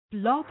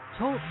Blog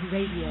Talk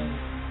Radio.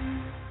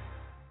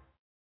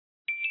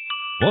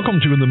 Welcome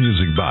to The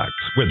Music Box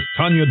with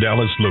Tanya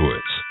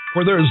Dallas-Lewis,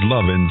 where there's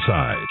love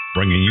inside,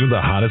 bringing you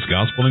the hottest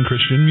gospel and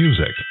Christian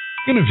music,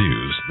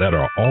 interviews that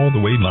are all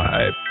the way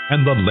live,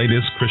 and the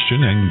latest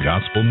Christian and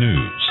gospel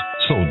news.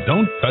 So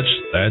don't touch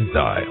that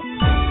dial.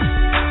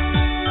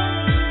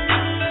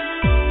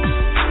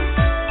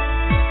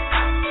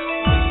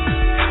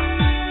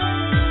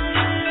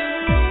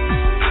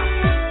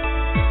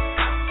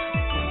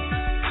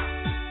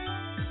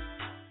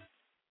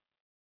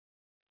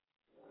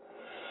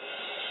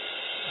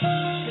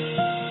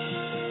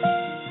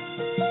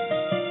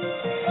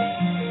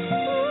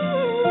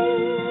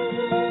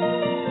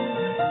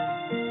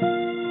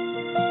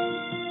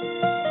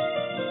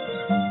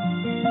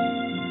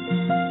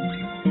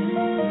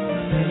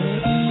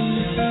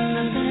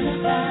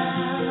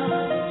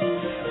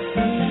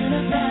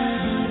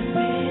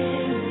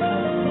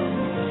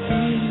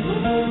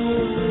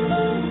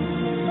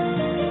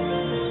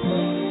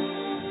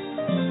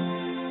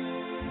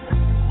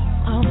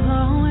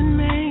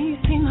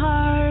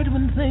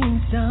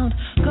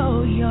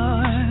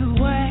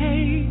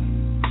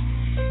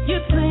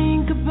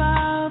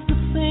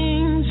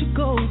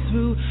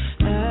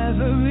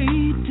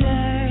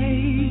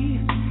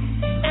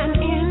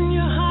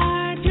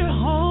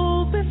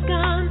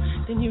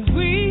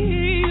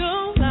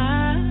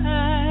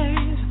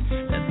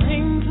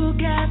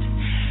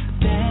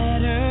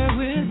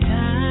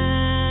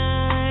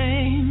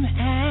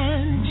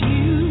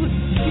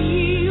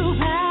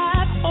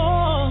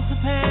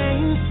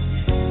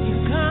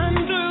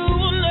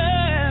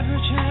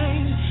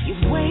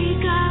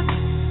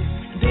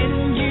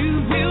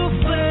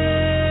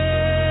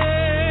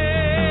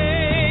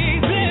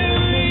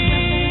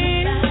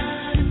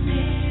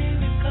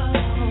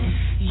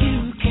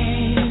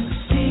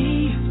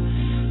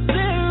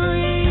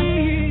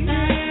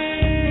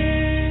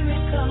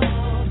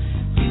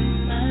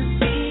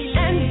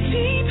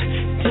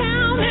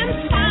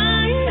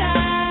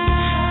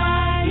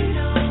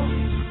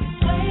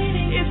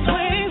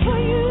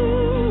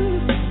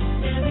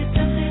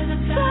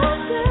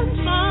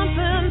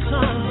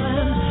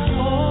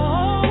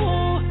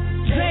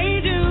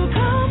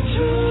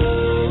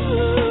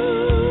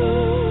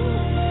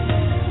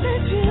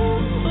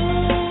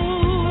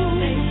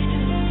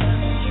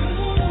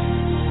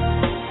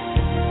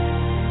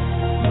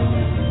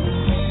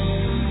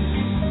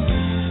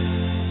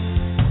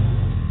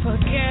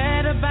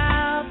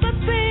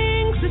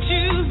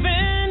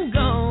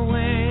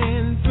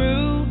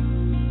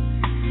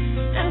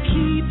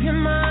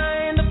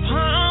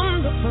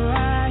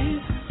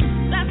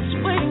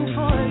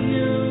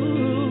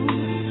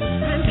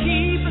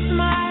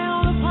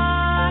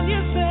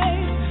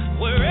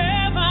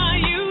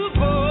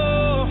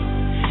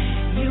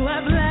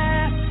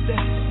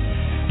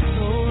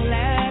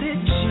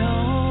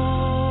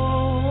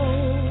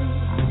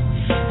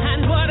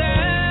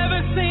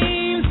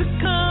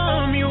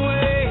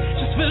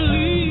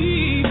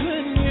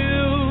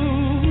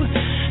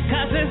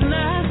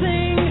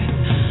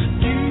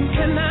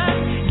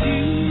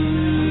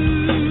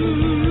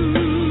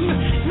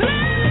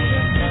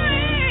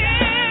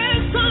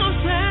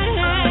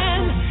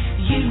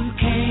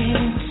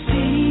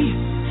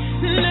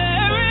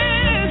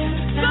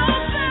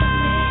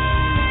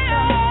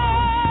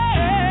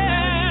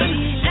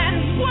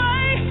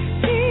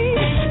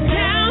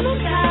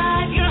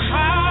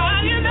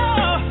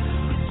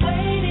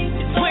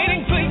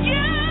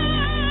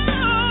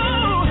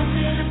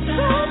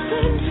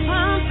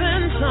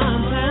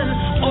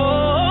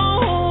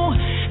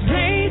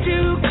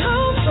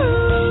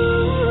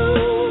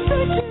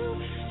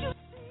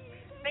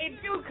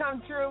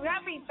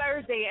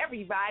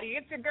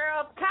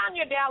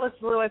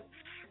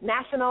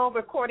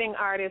 Recording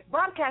Artist,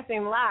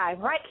 broadcasting live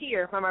right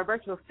here from our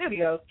virtual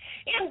studios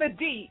in the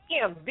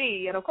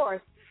DMV. And, of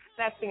course,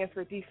 that stands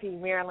for D.C.,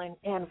 Maryland,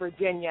 and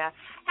Virginia.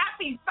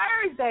 Happy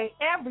Thursday,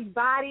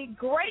 everybody.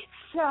 Great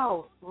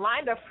show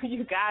lined up for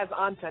you guys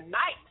on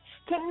tonight.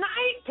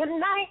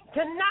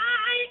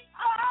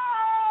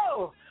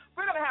 Oh,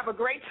 we're going to have a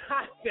great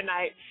time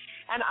tonight.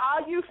 And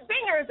all you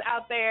singers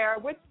out there,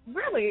 which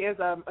really is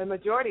a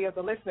majority of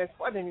the listeners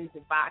for the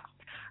Music Box,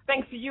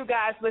 thanks to you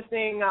guys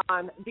listening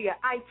on via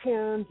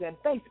iTunes and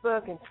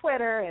Facebook and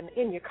Twitter and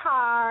in your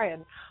car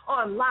and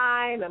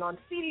online and on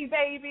CD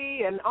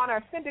Baby and on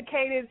our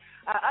syndicated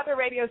other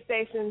radio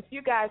stations.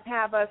 You guys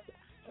have us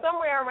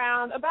somewhere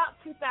around about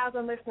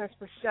 2,000 listeners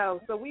per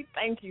show. So we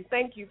thank you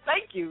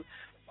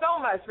so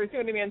much for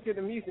tuning in to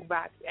the Music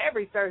Box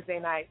every Thursday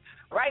night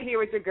right here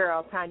with your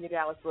girl, Tanya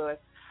Dallas-Lewis.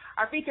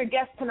 Our featured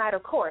guest tonight,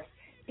 of course,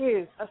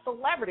 is a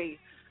celebrity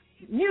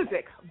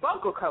music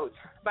vocal coach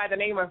by the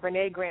name of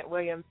Renee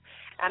Grant-Williams.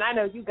 And I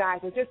know you guys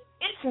are just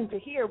itching to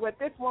hear what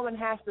this woman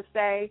has to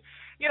say.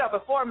 You know,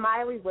 before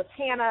Miley was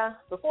Hannah,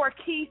 before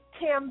Keith,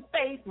 Tim,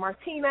 Faith,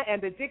 Martina,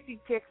 and the Dixie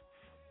Chicks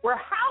were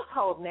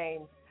household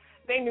names,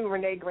 they knew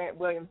Renee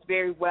Grant-Williams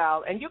very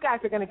well. And you guys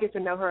are going to get to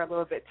know her a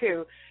little bit,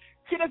 too.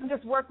 She doesn't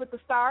just work with the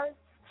stars.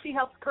 She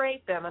helps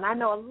create them, and I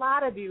know a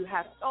lot of you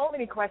have so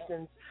many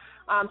questions.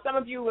 Some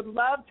of you would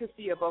love to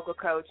see a vocal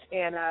coach,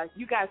 and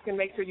you guys can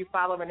make sure you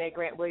follow Renee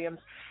Grant-Williams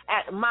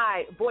at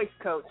My Voice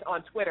Coach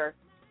on Twitter.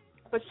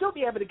 But she'll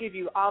be able to give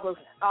you all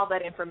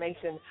that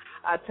information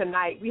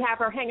tonight. We have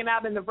her hanging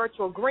out in the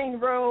virtual green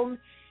room,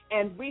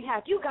 and we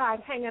have you guys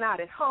hanging out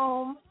at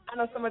home. I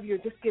know some of you are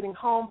just getting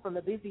home from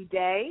a busy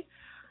day.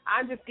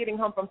 I'm just getting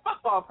home from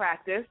football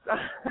practice.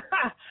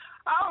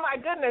 Oh, my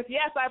goodness.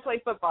 Yes, I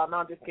play football. No,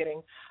 I'm just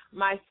kidding.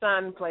 My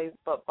son plays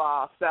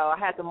football, so I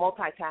had to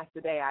multitask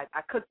today.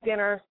 I cooked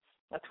dinner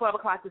at 12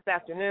 o'clock this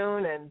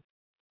afternoon, and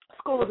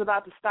school was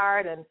about to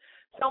start, and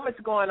so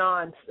much going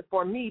on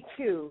for me,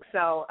 too.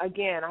 So,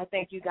 again, I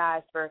thank you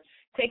guys for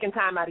taking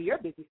time out of your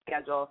busy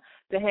schedule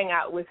to hang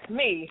out with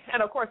me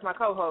and, of course, my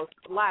co-host,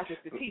 Logic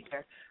the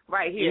Teacher,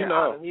 right here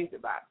on the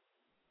Music Box.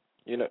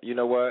 You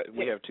know what?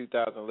 We have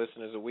 2,000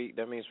 listeners a week.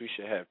 That means we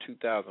should have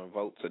 2,000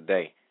 votes a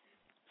day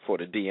for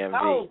the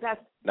DMV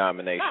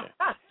nomination.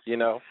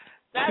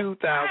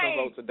 2,000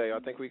 votes a day. I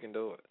think we can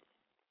do it.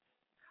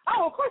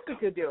 Oh, of course we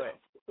could do it.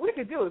 We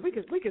could do it. We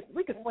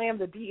could slam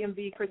the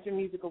DMV Christian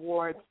Music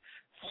Awards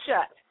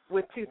shut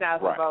with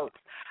 2,000 votes.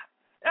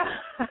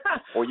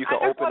 Or you can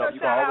open up. You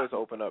can always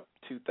open up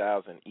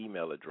 2,000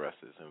 email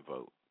addresses and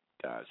vote,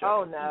 guys.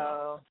 Oh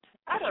no.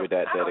 You're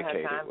that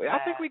dedicated. I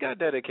think we got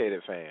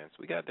dedicated fans.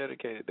 We got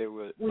dedicated. They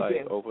would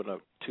open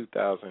up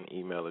 2,000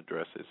 email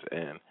addresses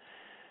and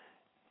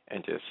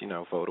just,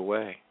 vote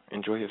away.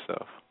 Enjoy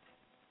yourself.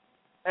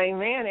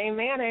 Amen,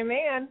 amen,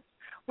 amen.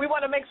 We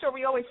want to make sure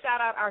we always shout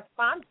out our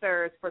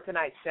sponsors for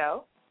tonight's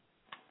show.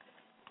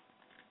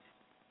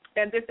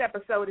 And this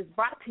episode is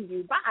brought to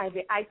you by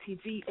the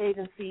ITG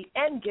Agency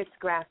and Gifts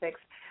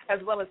Graphics, as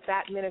well as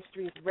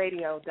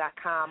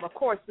thatministriesradio.com. Of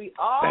course, we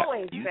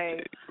always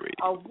say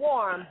a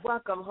warm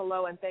welcome,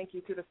 hello, and thank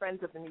you to the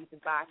friends of the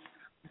Music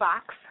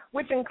Box,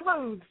 which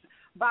includes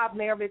Bob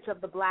Marovich of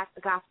the Black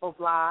Gospel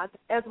Blog,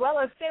 as well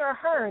as Sarah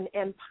Hearn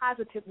and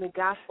Positively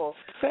Gospel,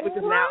 which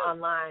is now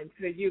online.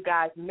 So you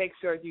guys, make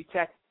sure you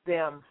check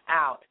them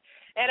out.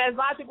 And as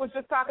Logic was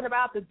just talking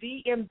about, the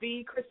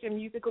DMV Christian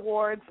Music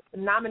Awards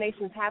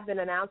nominations have been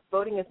announced.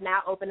 Voting is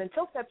now open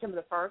until September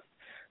the 1st.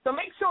 So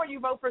make sure you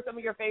vote for some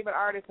of your favorite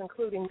artists,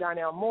 including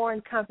Darnell Moore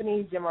and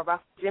Company,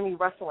 Jimmy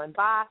Russell and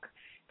Bach,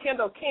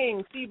 Kendall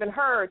King, Stephen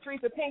Hurd,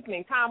 Teresa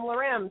Pinkney, Tom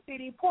Lorem,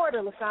 C.D.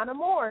 Porter, Lashana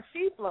Moore,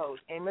 She Flows,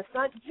 Amos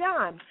St.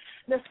 John,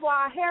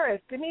 Naswa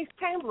Harris, Denise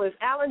Chambliss,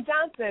 Alan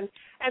Johnson,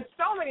 and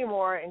so many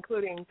more,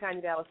 including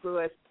Tanya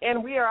Dallas-Lewis.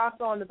 And we are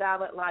also on the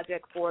ballot,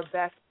 Logic, for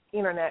Best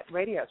Internet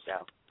Radio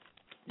Show.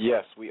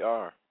 Yes, we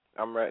are.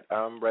 I'm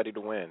ready to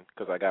win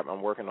because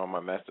I'm working on my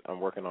I'm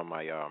working on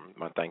my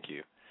thank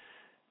you.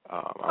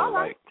 I would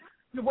like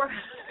to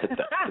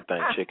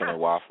thank Chicken and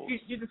Waffles.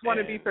 You just want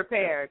to be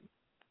prepared.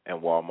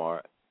 And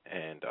Walmart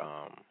and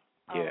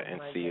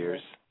and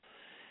Sears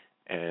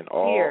and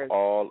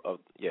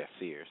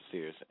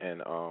Sears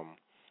and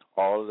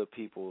all of the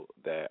people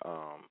that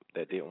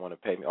didn't want to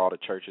pay me, all the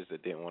churches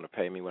that didn't want to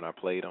pay me when I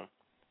played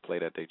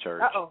at their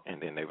church,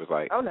 and then they was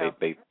like,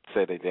 they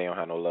said that they don't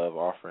have no love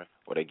offering,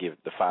 or they give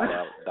the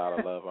 $5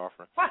 love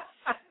offering.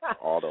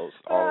 all those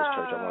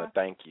churches, I want to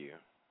thank you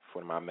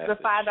for my message.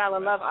 The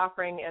 $5 love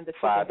offering and the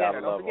chicken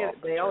dinner. Don't forget,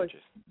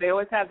 they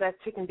always have that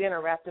chicken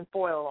dinner wrapped in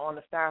foil on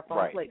the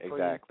styrofoam plate for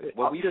you. Right, exactly.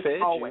 Well, we fed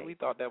you. We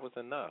thought that was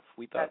enough.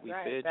 We thought we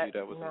fed you.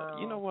 That was enough.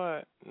 You know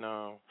what?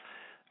 No,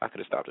 I could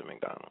have stopped at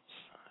McDonald's.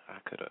 I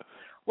could have.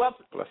 Well,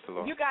 bless the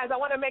Lord. You guys, I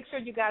want to make sure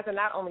you guys are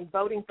not only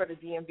voting for the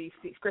DMV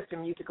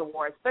Christian Music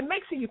Awards, but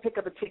make sure you pick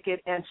up a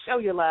ticket and show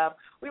your love.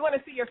 We want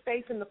to see your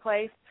face in the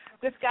place.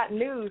 Just got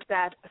news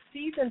that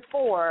Season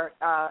 4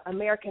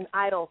 American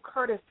Idol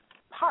Curtis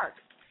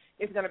Parks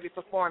is going to be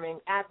performing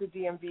at the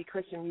DMV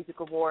Christian Music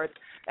Awards,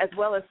 as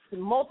well as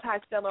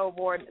multi-Stellar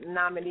Award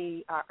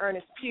nominee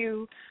Ernest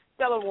Pugh,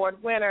 Stellar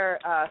Award winner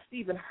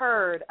Stephen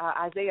Hurd,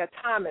 Isaiah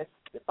Thomas,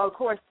 of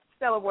course,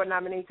 Stellar Award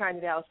nominee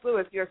Tanya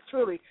Dallas-Lewis, yours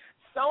truly.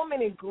 So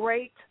many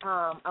great,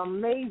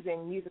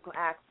 amazing musical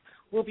acts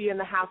will be in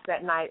the house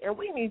that night, and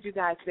we need you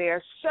guys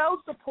there. Show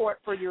support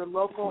for your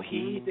local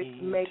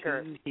music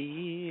makers.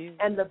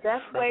 And the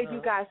best way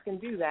you guys can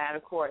do that,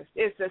 of course,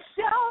 is to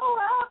show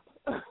up.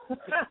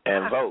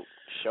 And vote.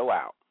 Show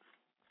out.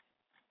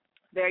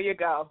 There you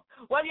go.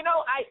 Well,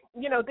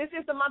 this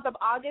is the month of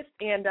August,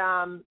 and,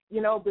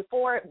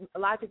 before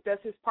Logic does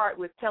his part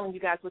with telling you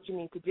guys what you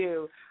need to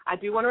do, I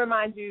do want to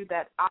remind you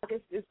that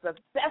August is the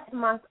best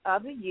month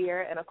of the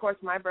year, and, of course,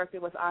 my birthday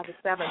was August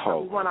 7th,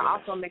 so we want to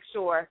also make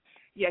sure,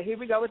 here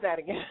we go with that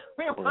again.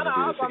 We want to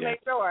also make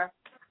sure,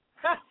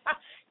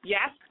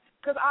 yes,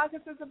 because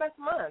August is the best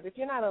month. If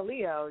you're not a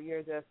Leo,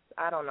 you're just,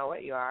 I don't know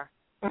what you are.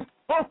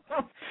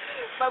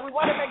 But we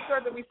want to make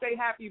sure that we say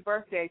happy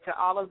birthday to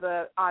all of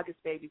the August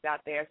babies out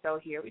there. So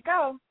here we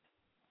go.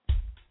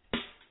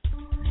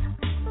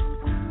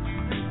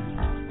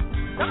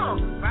 Come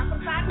on, rock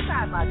from side to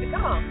side, Logic.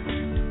 Come on.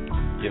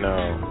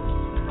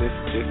 This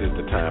is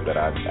the time that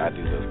I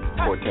do the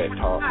quartet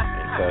talk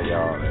and tell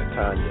y'all that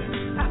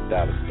Tanya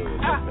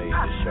Dallas-Lewis has made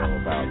this show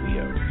about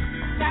Leo.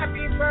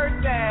 Happy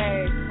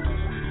birthday.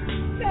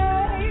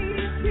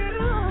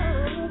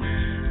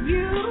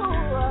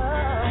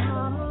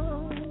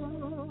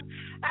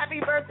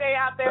 Happy birthday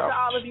out there to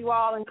all of you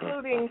all,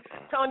 including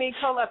Tony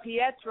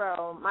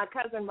Colapietro, my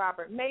cousin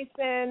Robert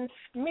Mason,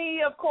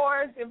 me, of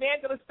course,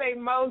 Evangelist Faye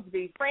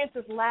Mosby,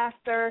 Francis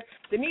Laster,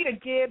 Danita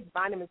Gibbs,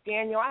 my name is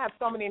Daniel. I have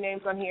so many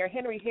names on here.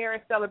 Henry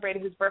Harris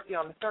celebrated his birthday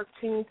on the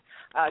 13th.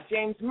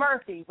 James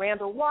Murphy,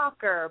 Randall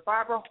Walker,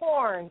 Barbara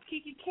Horn,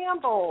 Kiki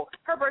Campbell.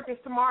 Her birthday's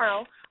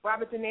tomorrow.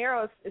 Robert De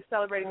Niro is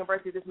celebrating a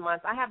birthday this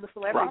month. I have the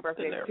celebrity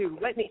birthdays, too.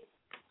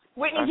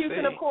 Whitney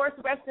Houston, of course,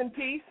 rest in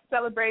peace,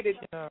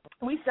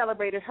 we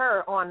celebrated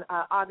her on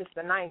August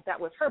the 9th. That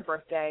was her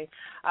birthday.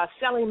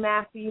 Shelley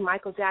Massey,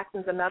 Michael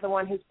Jackson's another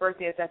one. His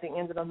birthday is at the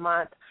end of the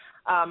month.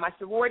 My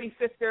sorority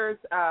sisters,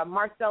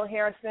 Marcel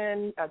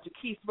Harrison,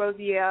 Jaquise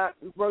Rosier,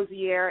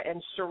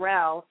 and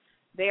Sherelle,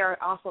 they are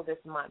also this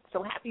month.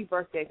 So happy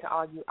birthday to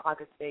all you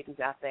August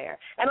babies out there.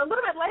 And a little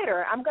bit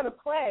later, I'm going to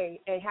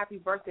play a happy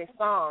birthday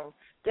song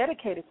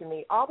dedicated to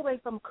me all the way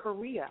from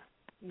Korea.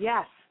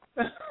 Yes.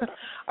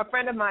 A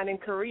friend of mine in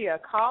Korea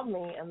called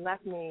me and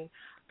left me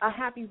a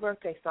happy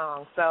birthday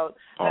song. So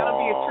that'll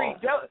be a treat.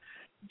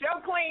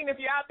 Joe Clean, if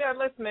you're out there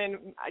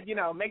listening,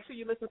 make sure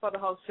you listen for the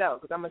whole show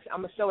because I'm going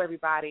to show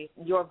everybody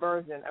your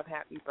version of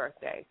happy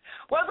birthday.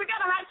 Well, we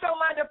got a hot show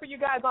lined up for you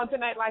guys on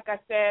tonight, like I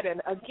said.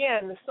 And,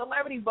 again, the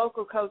celebrity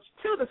vocal coach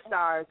to the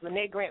stars,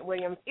 Renee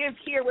Grant-Williams, is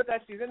here with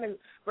us. She's in the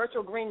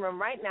virtual green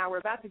room right now. We're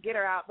about to get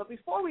her out. But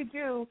before we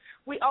do,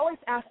 we always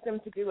ask them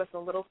to do us a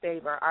little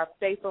favor, our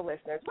faithful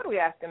listeners. What do we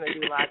ask them to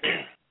do,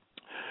 Logic?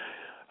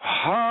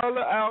 Holler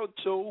out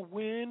your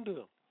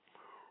window.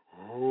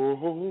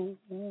 Oh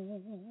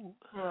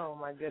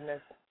my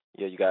goodness!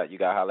 Yeah, you got to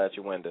holler at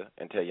your window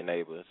and tell your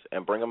neighbors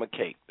and bring them a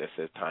cake that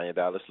says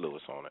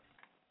TanyaDallas-Lewis on it.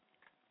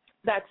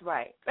 That's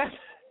right. That's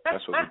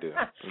what we do.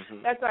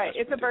 Mm-hmm. That's right.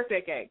 It's a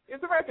birthday cake.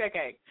 It's a birthday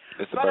cake.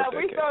 We're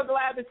so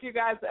glad that you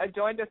guys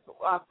joined us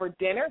for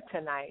dinner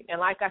tonight. And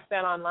like I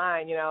said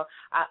online,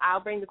 I'll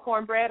bring the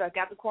cornbread. I've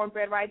got the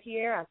cornbread right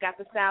here. I've got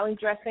the salad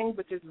dressing,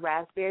 which is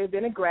raspberry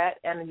vinaigrette.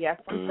 And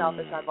yes, I'm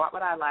selfish. I bought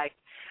what I like.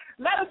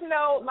 Let us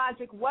know,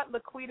 Logic, what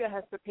Laquita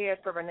has prepared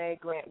for Renee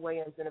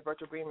Grant-Williams in the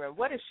virtual green room.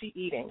 What is she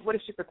eating? What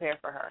did she prepare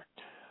for her?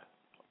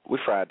 We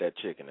fried that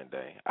chicken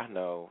today. I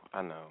know.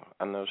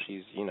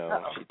 She's, she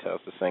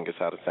tells the singers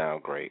how to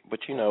sound great. But,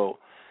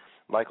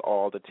 like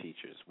all the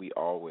teachers, we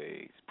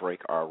always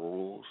break our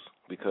rules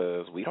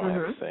because we don't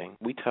have to sing.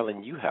 We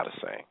telling you how to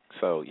sing.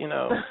 So,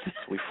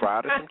 we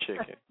fried her some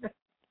chicken.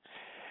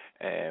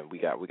 And we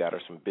got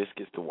her some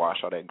biscuits to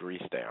wash all that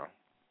grease down.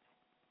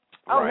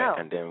 No.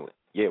 And then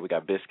we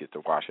got biscuits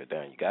to wash it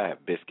down. You gotta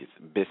have biscuits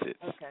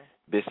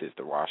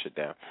to wash it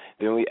down.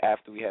 Then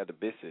after we had the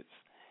biscuits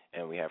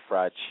and we had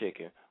fried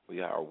chicken, we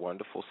got our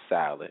wonderful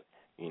salad,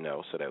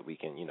 so that we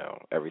can,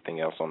 everything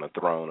else on the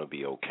throne will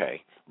be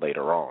okay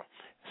later on.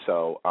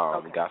 So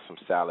we got some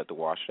salad to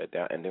wash that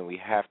down, and then we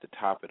have to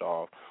top it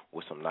off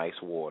with some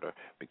nice water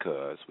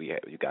because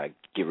you got to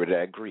get rid of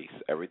that grease.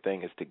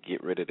 Everything is to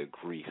get rid of the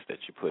grease that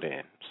you put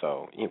in.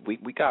 So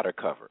we got her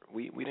covered.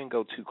 We didn't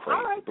go too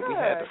crazy, but we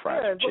had to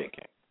fry some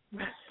chicken.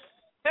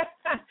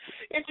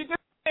 If you just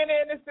in,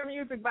 it's the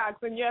Music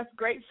Box, and yes,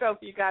 great show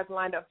for you guys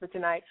lined up for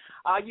tonight.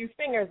 All you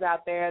singers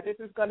out there, this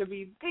is going to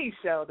be the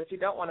show that you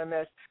don't want to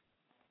miss.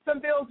 Some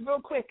bills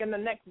real quick, and the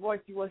next voice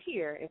you will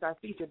hear is our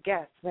featured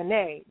guest,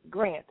 Renee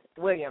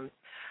Grant-Williams.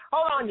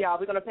 Hold on, y'all.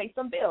 We're going to pay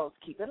some bills.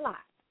 Keep it live.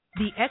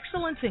 The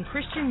Excellence in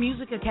Christian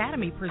Music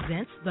Academy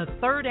presents the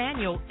 3rd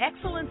Annual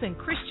Excellence in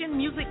Christian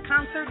Music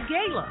Concert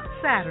Gala,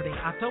 Saturday,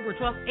 October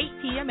 12th,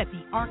 8 p.m. at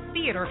the Arc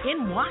Theater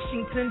in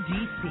Washington,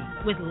 D.C.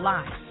 with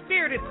live,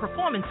 spirited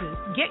performances.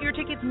 Get your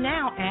tickets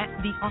now at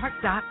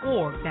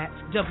thearc.org. That's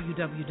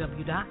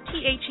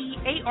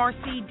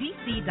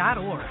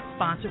www.thearcdc.org.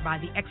 Sponsored by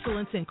the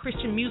Excellence in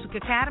Christian Music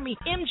Academy,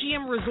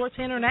 MGM Resorts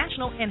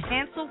International, and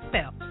Hansel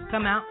Phelps.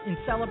 Come out and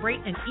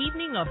celebrate an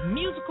evening of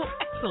musical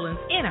excellence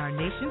in our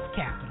nation's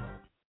capital.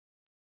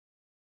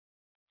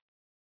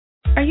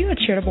 Are you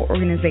a charitable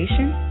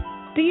organization?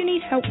 Do you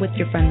need help with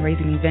your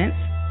fundraising events?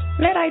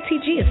 Let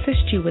ITG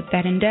assist you with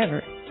that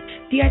endeavor.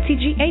 The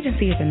ITG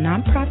Agency is a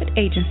nonprofit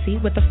agency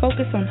with a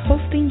focus on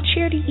hosting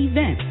charity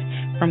events,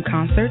 from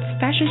concerts,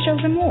 fashion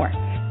shows, and more.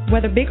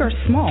 Whether big or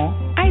small,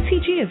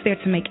 ITG is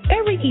there to make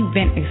every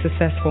event a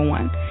successful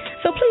one.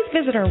 So please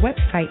visit our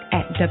website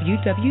at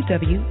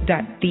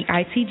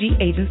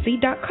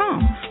www.theitgagency.com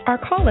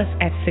or call us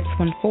at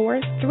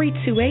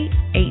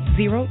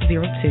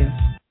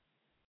 614-328-8002.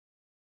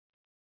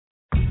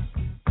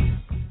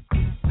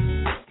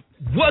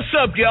 What's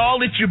up,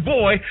 y'all? It's your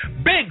boy,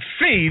 Big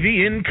C,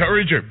 the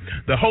Encourager,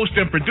 the host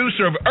and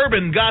producer of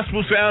Urban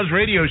Gospel Sounds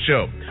radio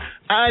show.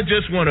 I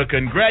just want to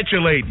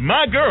congratulate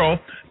my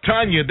girl,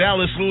 Tanya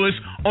Dallas-Lewis,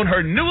 on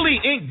her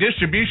newly inked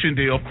distribution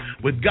deal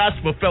with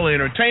Gospel Fella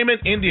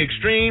Entertainment in the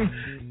Extreme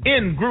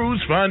in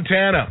Grooves,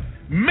 Fontana.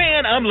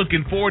 Man, I'm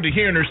looking forward to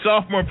hearing her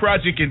sophomore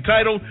project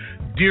entitled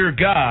Dear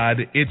God,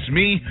 It's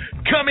Me,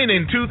 coming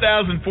in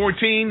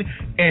 2014,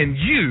 and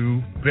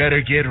you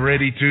better get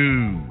ready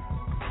too.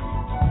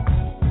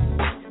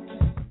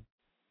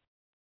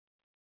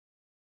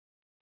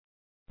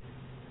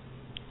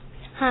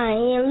 Hi,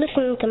 you're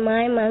listening to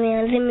my mommy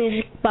on the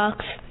Music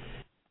Box.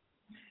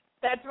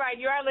 That's right.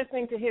 You are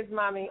listening to his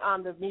mommy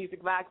on the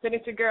Music Box. And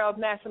it's your girl,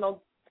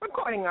 national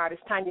recording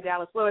artist Tanya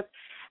Dallas-Lewis,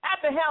 at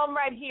the helm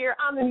right here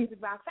on the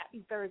Music Box.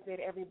 Happy Thursday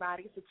to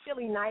everybody. It's a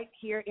chilly night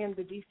here in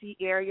the D.C.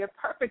 area,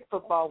 perfect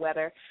football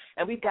weather,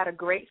 and we've got a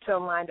great show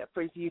lined up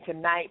for you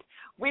tonight.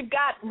 We've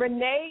got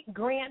Renee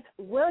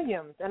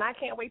Grant-Williams, and I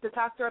can't wait to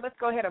talk to her. Let's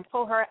go ahead and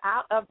pull her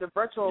out of the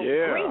virtual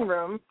green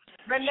room.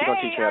 Renee,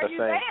 are you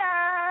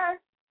there?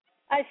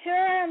 I sure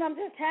am. I'm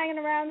just hanging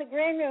around the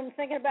green room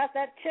thinking about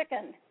that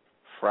chicken.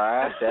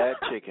 Fried that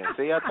chicken.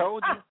 See, I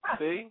told you.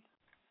 See?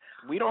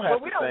 We don't have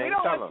to sing.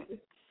 Tell them.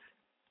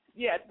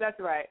 Yes, that's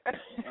right.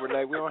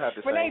 Renee, we don't have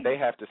to sing. They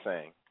have to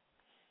sing.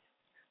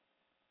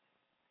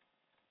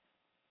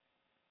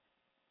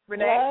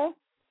 Renee? Hello?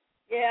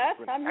 Yes,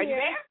 I'm here. Are you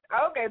there?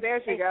 Okay,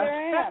 there she goes.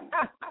 Sure am.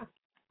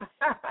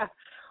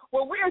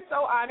 Well, we are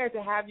so honored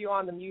to have you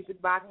on the Music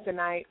Box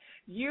tonight.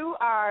 You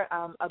are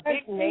a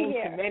big name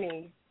to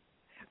many.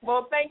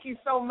 Well, thank you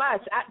so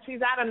much. She's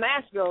out of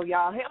Nashville,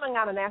 y'all, hailing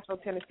out of Nashville,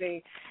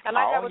 Tennessee. And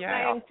like I was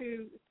saying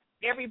to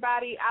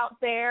everybody out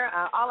there,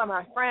 all of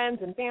my friends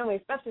and family,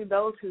 especially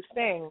those who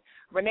sing,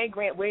 Renee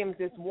Grant-Williams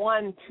is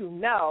one to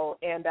know.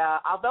 And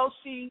although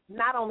she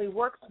not only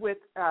works with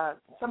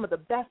some of the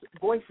best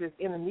voices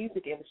in the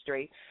music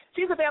industry,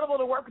 she's available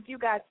to work with you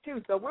guys,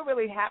 too. So we're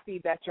really happy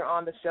that you're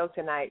on the show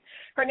tonight.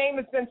 Her name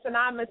has been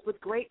synonymous with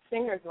great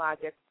singers,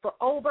 Logic, for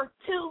over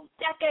 2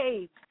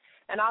 decades.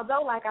 And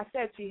although, like I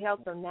said, she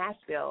hails from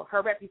Nashville,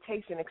 her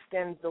reputation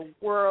extends the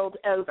world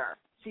over.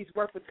 She's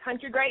worked with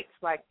country greats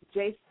like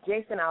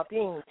Jason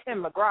Aldean,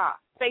 Tim McGraw,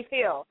 Faith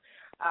Hill,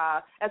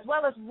 as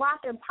well as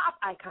rock and pop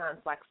icons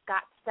like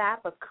Scott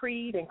Stapp of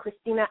Creed and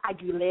Christina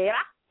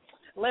Aguilera,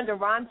 Linda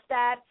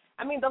Ronstadt.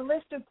 I mean, the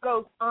list just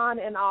goes on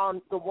and on,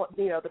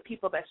 the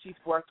people that she's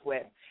worked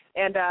with.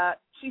 And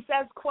she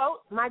says,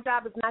 quote, "My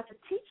job is not to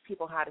teach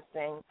people how to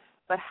sing,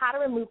 but how to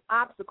remove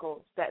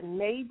obstacles that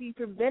may be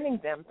preventing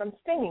them from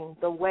singing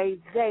the way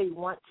they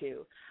want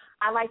to.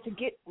 I like to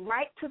get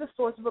right to the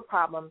source of a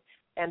problem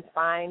and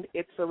find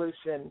its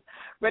solution."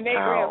 Renee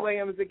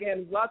Grant-Williams,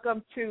 again,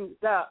 welcome to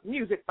the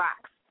Music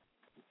Box.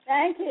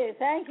 Thank you.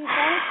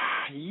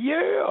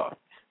 Yeah.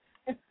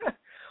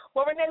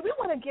 Well, Renee, we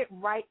want to get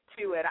right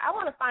to it. I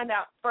want to find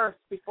out first,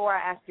 before I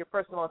ask your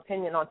personal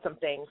opinion on some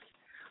things,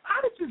 how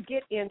did you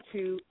get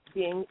into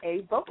being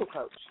a vocal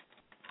coach?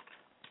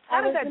 How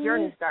did that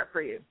journey start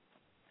for you?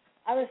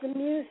 I was a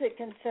music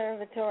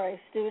conservatory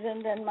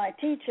student, and my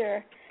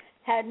teacher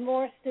had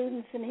more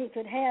students than he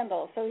could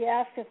handle, so he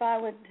asked if I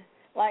would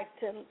like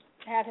to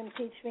have him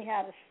teach me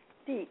how to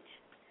teach.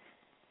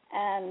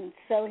 And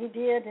so he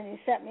did, and he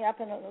set me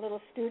up in a little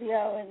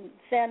studio in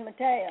San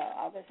Mateo.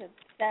 I was at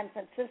San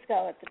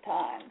Francisco at the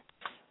time,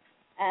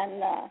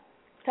 and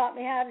taught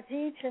me how to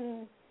teach,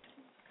 and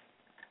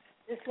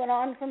just went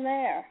on from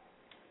there.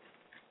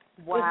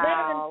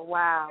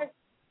 Wow.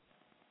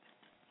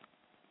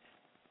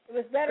 It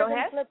was better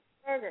than flipping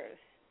burgers.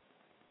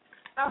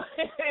 Oh,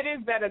 it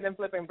is better than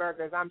flipping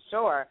burgers, I'm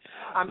sure.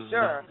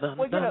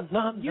 Well,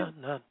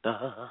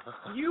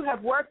 you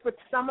have worked with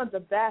some of the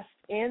best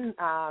in,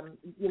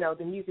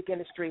 the music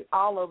industry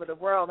all over the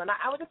world, and I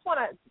just want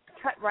to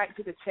cut right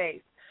to the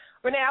chase.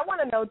 Renee, I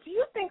want to know, do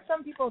you think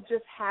some people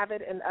just have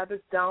it and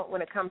others don't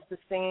when it comes to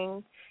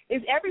singing?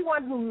 Is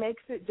everyone who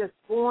makes it just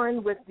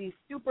born with these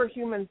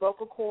superhuman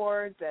vocal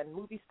cords and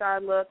movie star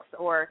looks,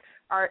 or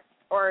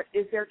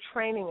is there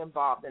training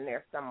involved in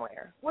there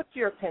somewhere? What's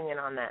your opinion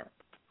on that?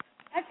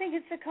 I think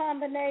it's a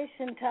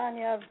combination,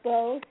 Tanya, of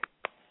both,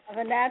 of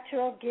a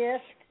natural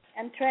gift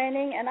and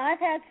training. And I've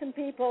had some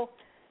people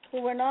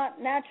who were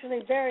not naturally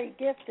very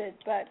gifted,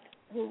 but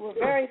who were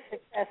very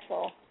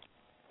successful.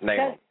 Name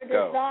them.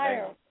 Go.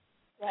 Desire was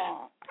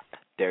strong.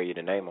 Dare you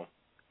to name them.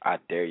 I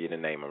dare you to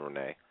name them,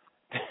 Renee.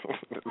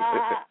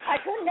 I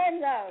couldn't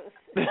name those.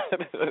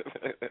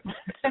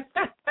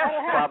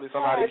 Probably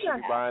somebody should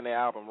be buying their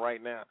album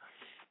right now.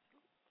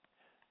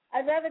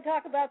 I'd rather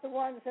talk about the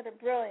ones that are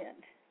brilliant.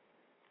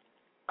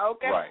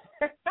 Okay.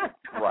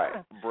 Right.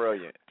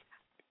 Brilliant.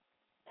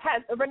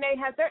 Renee,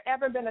 has there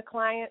ever been a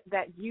client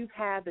that you've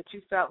had that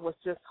you felt was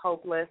just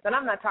hopeless? And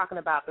I'm not talking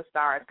about the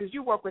stars, because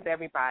you work with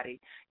everybody.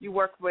 You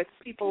work with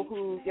people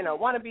who,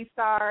 want to be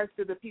stars,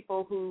 to the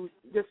people who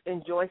just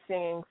enjoy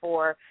singing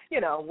for,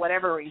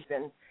 whatever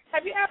reason.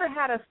 Have you ever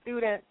had a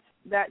student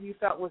that you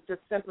felt was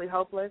just simply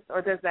hopeless,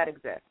 or does that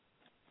exist?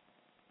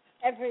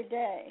 Every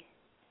day.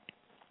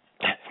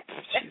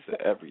 She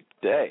said every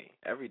day.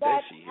 Every day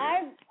she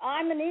hears.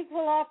 I'm an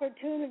equal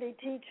opportunity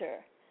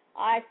teacher.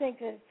 I think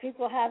that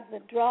people have the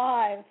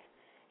drive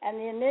and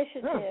the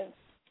initiative,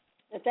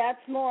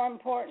 that's more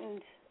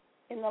important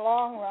in the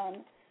long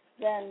run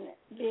than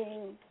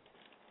being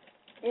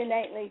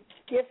innately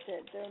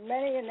gifted. There are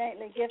many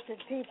innately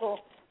gifted people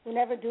who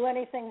never do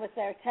anything with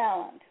their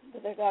talent,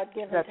 with their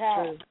God-given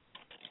talent.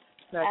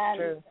 That's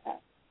true.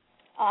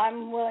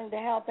 I'm willing to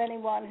help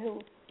anyone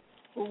who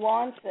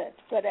wants it,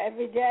 but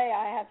every day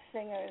I have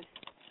singers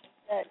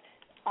that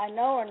I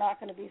know are not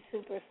going to be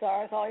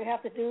superstars. All you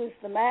have to do is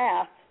the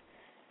math,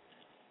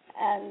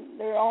 and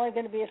there are only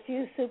going to be a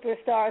few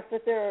superstars,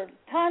 but there are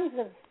tons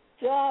of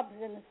jobs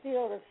in the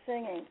field of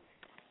singing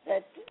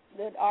that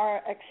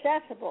are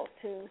accessible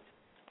to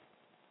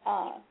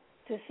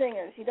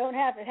singers. It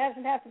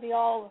doesn't have to be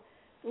all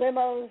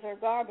limos or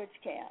garbage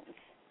cans.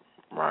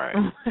 Right.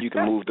 You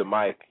can move the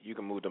mic. You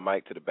can move the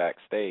mic to the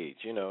backstage.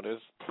 You know,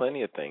 there's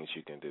plenty of things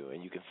you can do,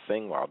 and you can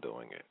sing while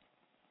doing it.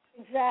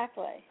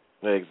 Exactly.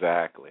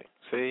 Exactly.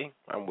 See,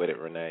 I'm with it,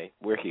 Renee.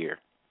 We're here.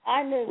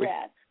 I knew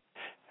that.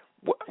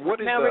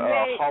 What is now, the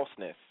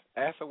hoarseness?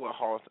 Ask her what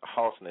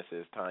hoarseness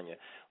is, Tanya.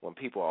 When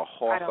people are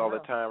hoarse all the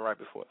time, right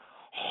before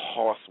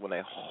hoarse, when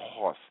they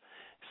hoarse,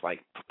 it's like,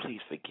 please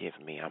forgive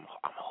me. I'm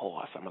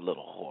hoarse. I'm a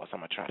little hoarse. I'm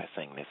gonna try to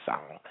sing this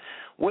song.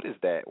 What is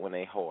that when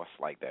they hoarse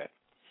like that?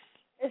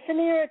 It's an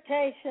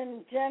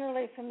irritation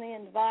generally from the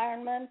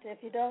environment.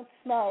 If you don't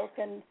smoke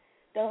and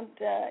don't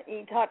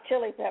eat hot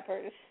chili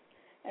peppers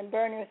and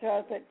burn your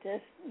throat, but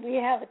we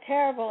have a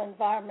terrible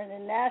environment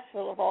in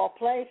Nashville of all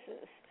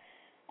places,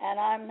 and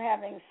I'm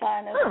having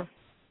sinus.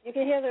 You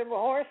can hear the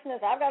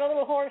hoarseness. I've got a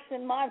little hoarse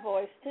in my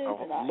voice too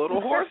tonight. A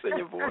little hoarse in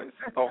your voice.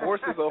 A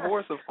horse is a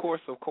horse, of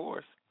course.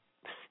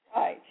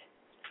 Right.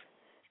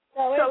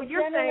 So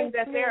you're saying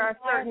that there are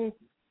certain.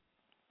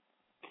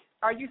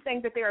 Are you saying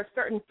that there are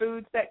certain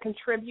foods that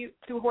contribute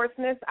to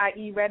hoarseness,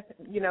 i.e., red,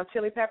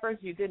 chili peppers?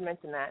 You did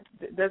mention that.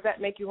 Does that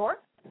make you hoarse?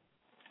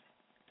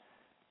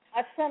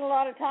 I've spent a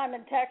lot of time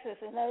in Texas,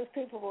 and those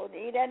people would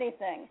eat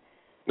anything,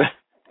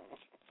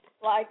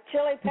 like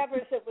chili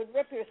peppers that would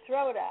rip your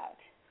throat out.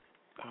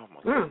 Oh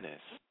my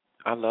goodness!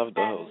 I love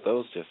those.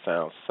 Those just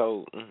sound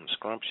so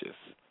scrumptious.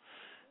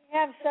 We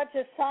have such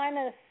a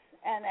sinus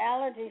and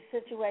allergy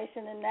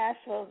situation in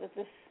Nashville that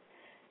this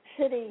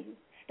city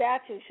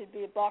statue should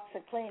be a box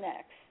of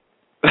Kleenex.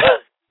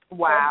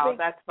 Wow,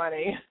 that's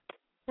funny.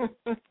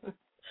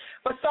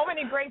 But so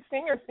many great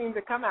singers seem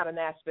to come out of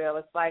Nashville.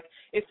 It's like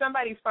if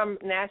somebody's from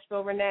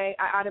Nashville, Renee,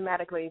 I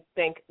automatically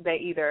think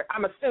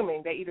I'm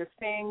assuming they either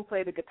sing,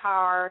 play the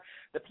guitar,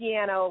 the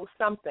piano,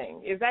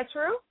 something. Is that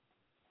true?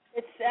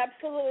 It's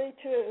absolutely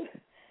true.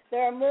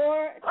 There are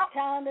more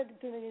talented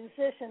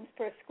musicians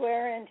per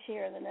square inch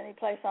here than any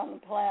place on the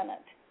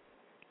planet.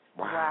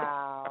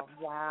 Wow.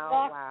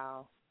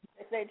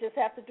 They just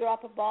have to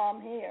drop a bomb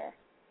here.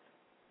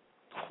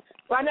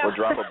 Well, or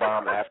drop a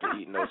bomb after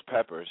eating those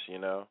peppers,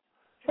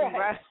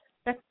 Right.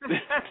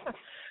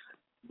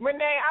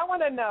 Renee, I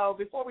want to know,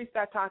 before we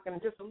start talking,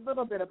 just a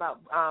little bit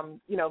about,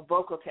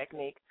 vocal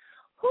technique.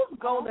 Whose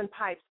golden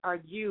pipes are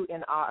you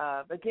in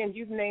awe of? Again,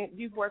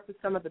 you've worked with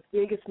some of the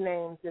biggest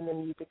names in the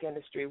music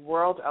industry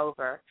world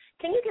over.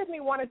 Can you give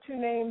me one or two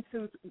names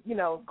whose,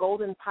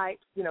 golden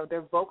pipes,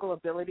 their vocal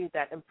ability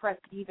that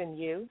impressed even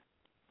you?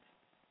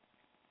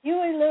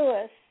 Huey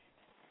Lewis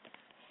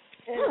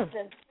is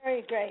a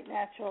very great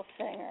natural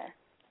singer.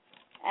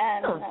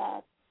 And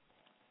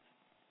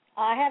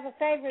I have a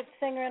favorite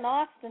singer in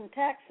Austin,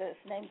 Texas,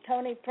 named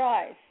Toni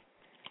Price.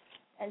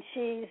 And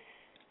she's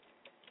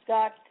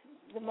got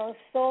the most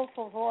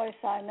soulful voice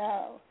I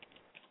know.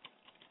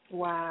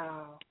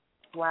 Wow.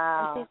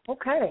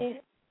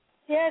 Okay.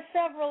 She has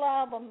several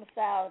albums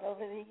out over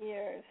the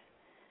years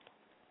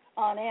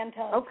on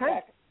Antone's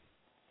record.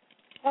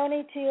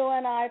 Toni,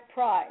 T-O-N-I,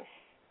 Price.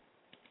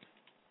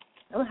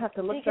 I'll have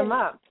to look them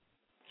up.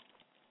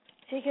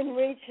 She can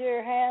reach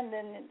your hand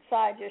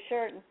inside your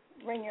shirt and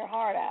wring your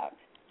heart out.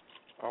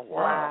 Oh,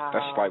 wow.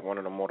 That's like one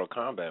of the Mortal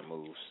Kombat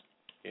moves.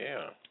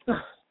 Yeah.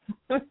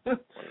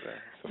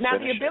 Now,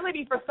 the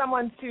ability for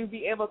someone to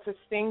be able to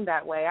sing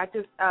that way,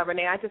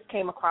 Renee, I just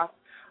came across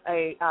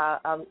I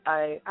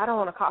don't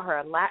want to call her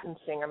a Latin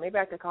singer, maybe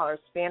I could call her a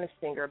Spanish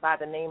singer by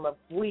the name of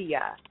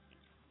Buia.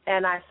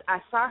 And I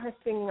saw her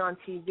singing on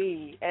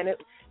TV, and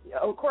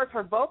of course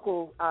her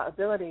vocal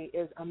ability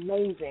is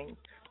amazing,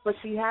 but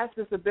she has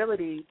this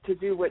ability to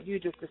do what you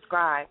just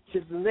described,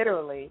 to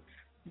literally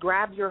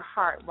grab your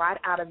heart right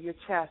out of your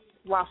chest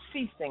while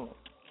she's singing.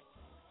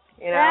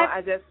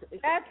 That's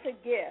a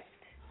gift.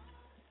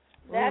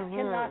 That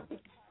cannot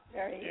be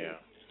very easy. Yeah.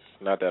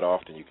 It's not that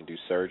often you can do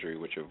surgery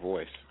with your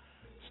voice.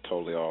 It's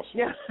totally awesome.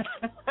 Yeah.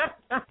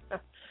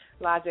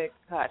 Logic,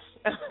 hush.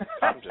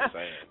 I'm just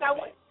saying.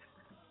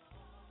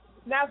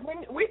 Now,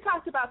 when we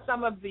talked about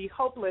some of the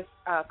hopeless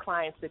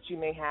clients that you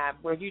may have,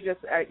 where you just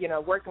are,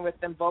 working with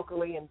them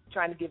vocally and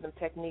trying to give them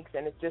techniques,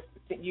 and it's just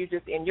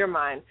in your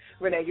mind,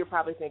 Renee, you're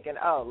probably thinking,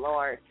 "Oh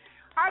Lord."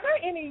 Are there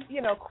any,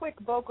 quick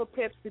vocal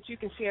tips that you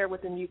can share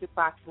with the Music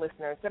Box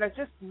listeners that are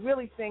just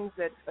really things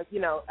that,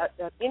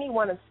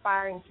 anyone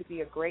aspiring to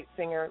be a great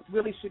singer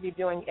really should be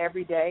doing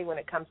every day when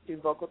it comes to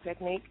vocal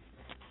technique?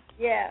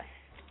 Yes.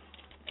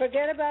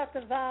 Forget about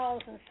the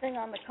vowels and sing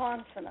on the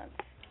consonants.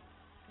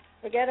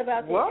 Forget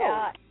about the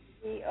I,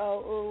 E,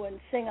 O, U, and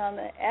sing on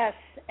the S,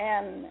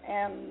 N,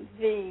 M,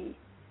 V,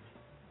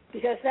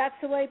 because that's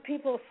the way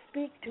people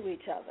speak to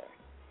each other.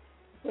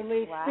 When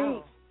we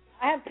speak,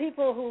 I have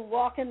people who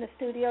walk in the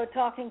studio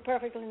talking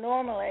perfectly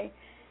normally,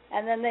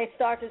 and then they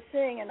start to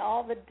sing, and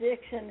all the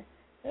diction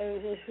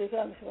just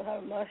becomes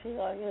mushy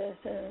like this.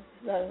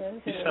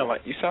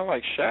 You sound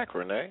like Shaq,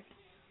 Renee.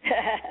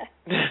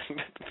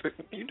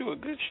 You do a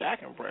good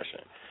Shaq impression.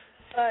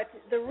 But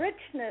the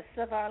richness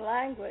of our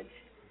language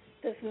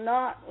does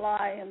not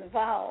lie in the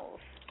vowels.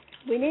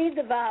 We need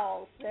the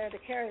vowels there to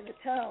carry the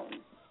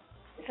tone.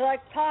 It's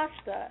like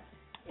pasta.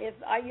 If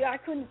I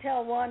couldn't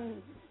tell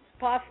one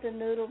pasta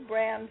noodle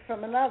brand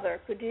from another,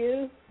 could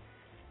you?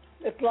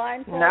 If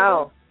blindfolded?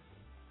 No.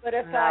 But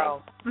if I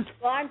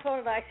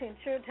blindfolded, I can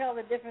sure tell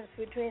the difference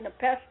between a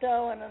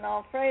pesto and an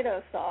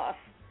Alfredo sauce.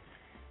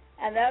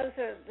 And those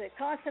are, the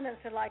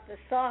consonants are like the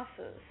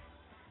sauces.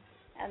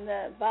 And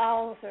the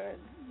vowels are,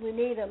 we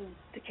need them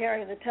to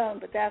carry the tone,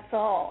 but that's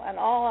all. And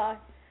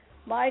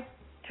my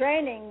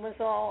training was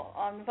all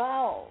on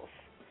vowels.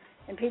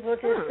 And people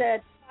just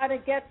said, try to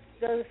get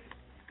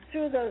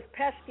through those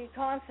pesky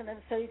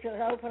consonants so you can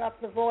open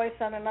up the voice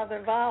on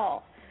another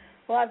vowel.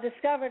 Well, I've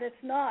discovered it's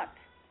not.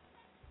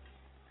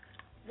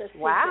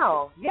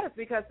 Wow. Yes,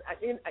 because I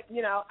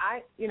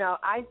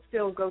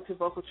still go to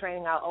vocal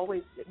training. I'll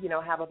always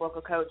have a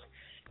vocal coach.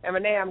 And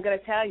Renee, I'm going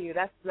to tell you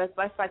that was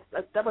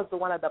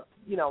one of the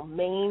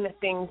main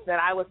things that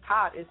I was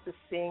taught is to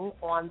sing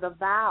on the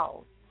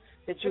vowels.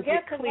 That you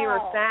get clearer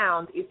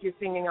sound if you're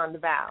singing on the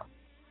vowels.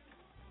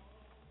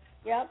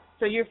 Yep.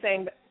 So you're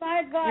saying the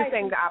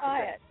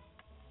opposite.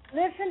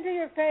 Listen to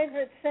your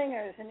favorite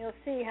singers, and you'll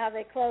see how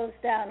they close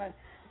down and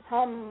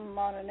hum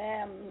on an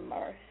M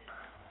or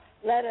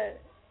let a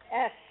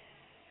S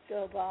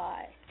go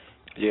by.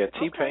 Yeah,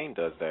 T-Pain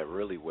does that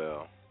really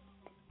well.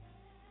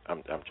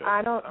 I'm joking.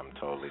 I'm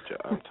totally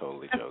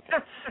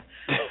joking.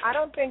 I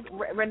don't think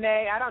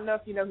Renee. I don't know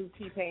if you know who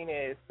T-Pain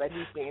is, but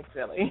he's being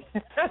silly.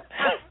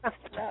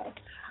 No.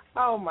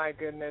 Oh my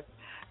goodness.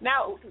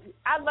 Now,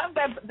 I love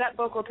that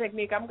vocal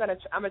technique. I'm gonna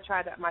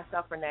try that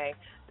myself, Renee.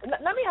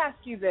 Let me ask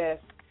you this: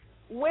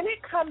 when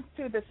it comes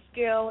to the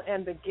skill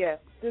and the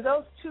gift, do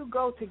those two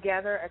go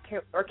together,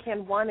 or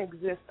can one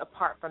exist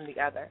apart from the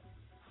other?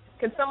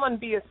 Can someone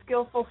be a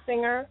skillful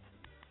singer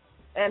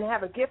and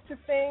have a gift to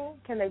sing?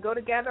 Can they go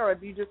together, or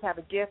do you just have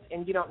a gift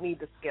and you don't need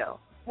the skill?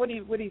 What do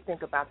you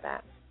think about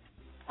that?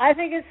 I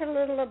think it's a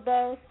little of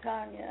both,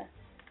 Tanya.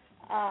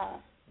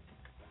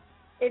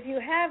 If you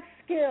have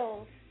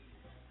skills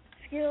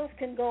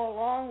can go a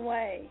long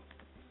way,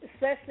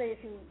 especially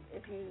if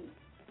you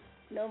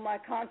know my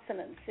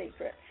consonant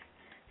secrets.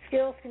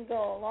 Skills can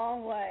go a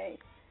long way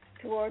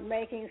toward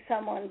making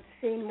someone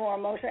seem more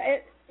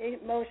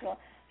emotional.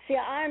 See,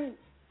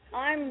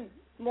 I'm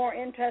more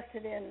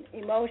interested in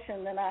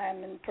emotion than I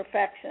am in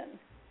perfection.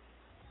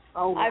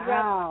 Oh,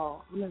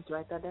 wow. I'm going to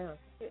write that down.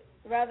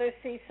 Rather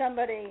see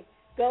somebody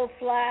go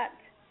flat,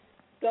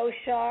 go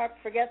sharp,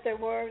 forget their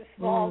words,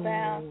 fall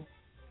down,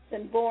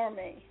 than bore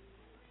me.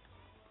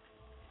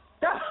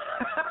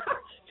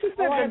 She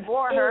said then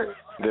bore her.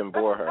 Then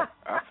bore her.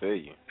 I feel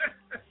you.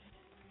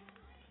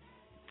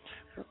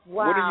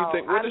 Wow. What do you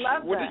think?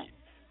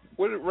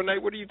 Renee,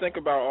 what do you think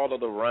about all of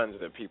the runs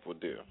that people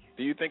do?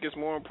 Do you think it's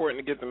more important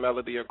to get the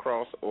melody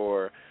across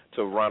or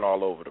to run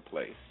all over the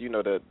place? You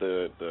know,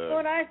 the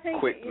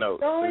quick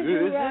notes.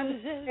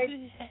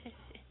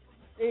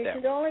 They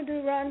should only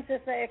do runs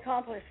if they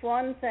accomplish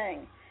one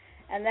thing,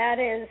 and that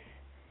is,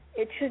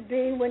 it should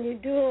be when you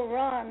do a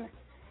run,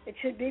 it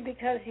should be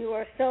because you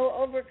are so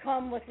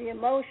overcome with the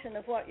emotion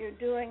of what you're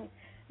doing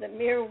that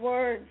mere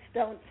words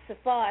don't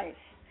suffice.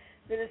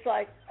 That it's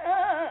like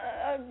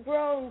a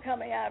groan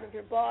coming out of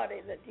your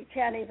body that you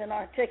can't even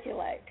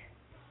articulate.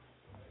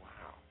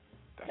 Wow.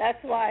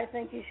 That's why I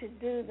think you should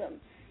do them.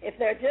 If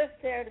they're just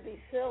there to be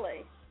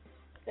silly,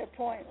 they're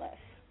pointless.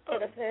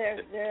 But if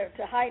they're there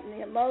to heighten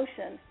the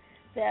emotion,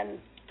 then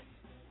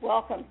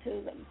welcome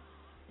to them.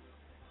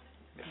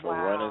 If a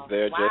run is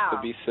there just to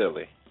be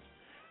silly.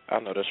 I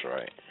know that's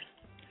right.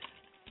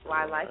 Well,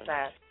 I like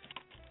that.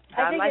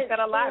 I like that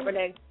a lot,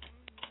 Renee.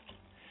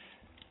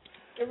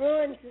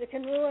 It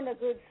can ruin a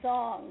good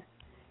song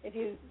if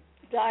you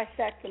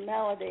dissect the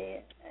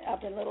melody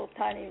up in little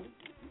tiny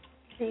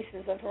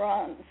pieces of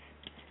runs.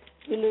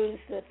 You lose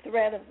the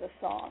thread of the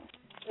song.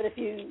 But if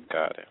you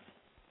got it.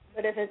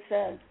 But if it's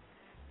a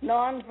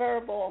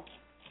nonverbal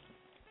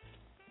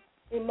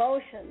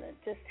emotion that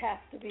just has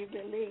to be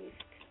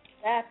released,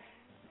 that's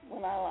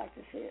when I like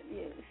to see it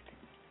used.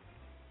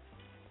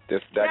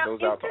 That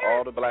goes out to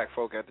all the black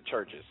folk at the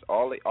churches.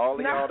 All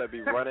y'all that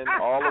be running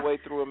all the way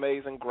through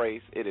Amazing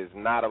Grace, it is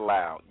not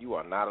allowed. You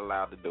are not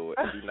allowed to do it.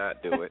 Do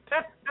not do it.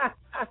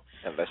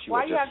 Unless you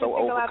are just so overcome.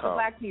 Why you have to single out the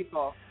black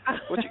people?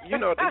 you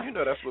know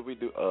that's what we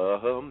do.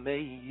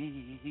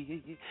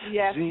 Amazing.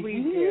 Yes, we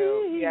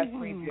do. Yes,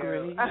 we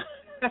do.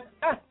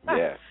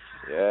 Yes.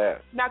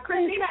 Now,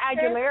 Christina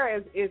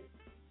Aguilera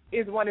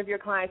is one of your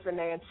clients,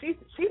 Renee, and she's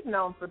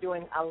known for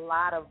doing a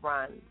lot of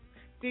runs.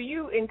 Do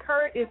you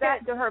encourage? Is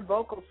that her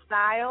vocal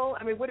style?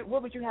 I mean,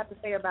 what would you have to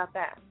say about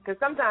that? Because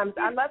sometimes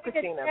I love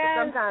Christina, but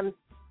sometimes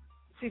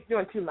she's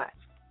doing too much.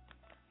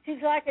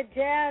 She's like a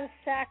jazz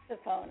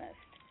saxophonist.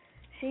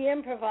 She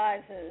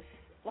improvises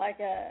like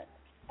a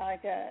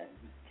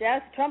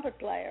jazz trumpet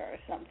player or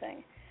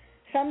something.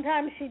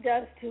 Sometimes she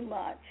does too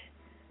much,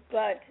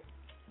 but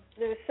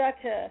there's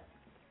her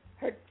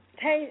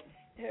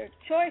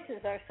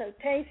choices are so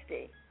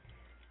tasty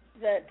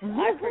that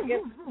I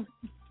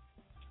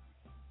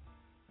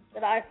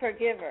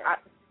forgive her.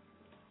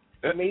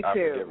 Me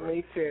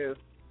too.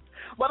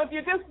 Well, if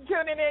you're just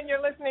tuning in,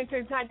 you're listening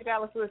to Tanya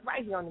Dallas-Lewis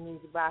right here on the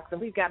Music Box,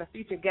 and we've got a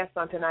featured guest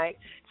on tonight.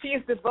 She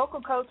is the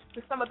vocal coach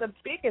to some of the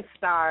biggest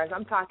stars.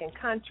 I'm talking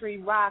country,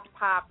 rock,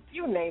 pop,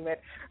 you name it.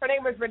 Her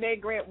name is Renee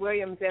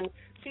Grant-Williams, and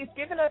she's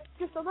given us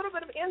just a little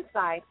bit of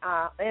insight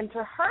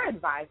into her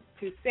advice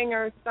to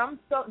singers, some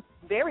so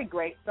very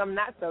great, some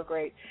not so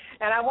great.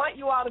 And I want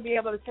you all to be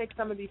able to take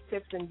some of these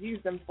tips and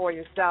use them for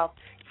yourself.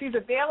 She's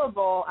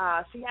available.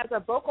 She has a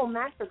vocal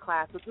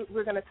masterclass, which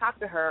we're going to talk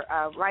to her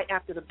right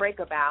after the break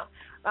about.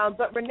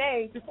 But,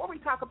 Renee, before we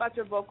talk about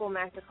your vocal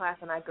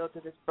masterclass and I go to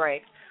this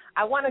break,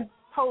 I want to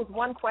pose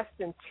one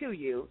question to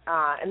you,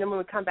 and then when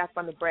we come back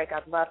from the break,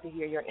 I'd love to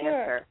hear your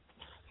answer.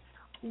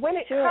 When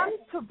it comes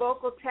to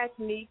vocal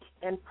technique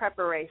and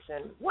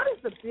preparation, what is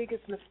the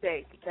biggest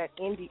mistake that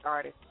indie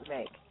artists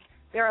make?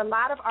 There are a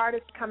lot of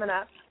artists coming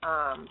up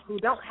who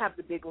don't have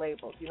the big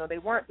labels. You know, they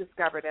weren't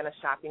discovered in a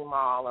shopping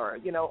mall or,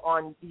 you know,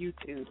 on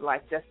YouTube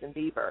like Justin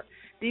Bieber.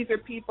 These are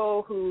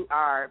people who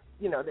are,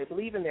 you know, they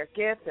believe in their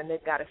gifts and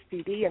they've got a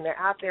CD and they're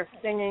out there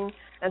singing,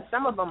 and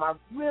some of them are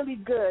really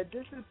good,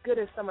 just as good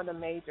as some of the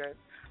majors.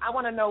 I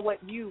want to know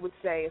what you would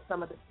say is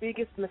some of the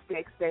biggest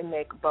mistakes they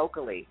make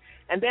vocally.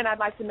 And then I'd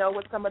like to know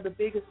what some of the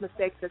biggest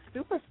mistakes that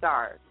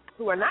superstars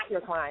who are not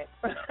your clients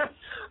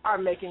are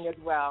making as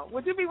well.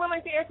 Would you be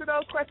willing to answer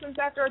those questions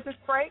after this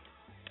break?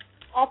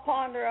 I'll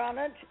ponder on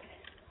it.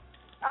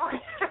 Awesome.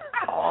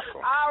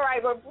 All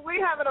right, well,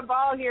 we're having a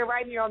ball here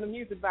right here on the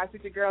Music Box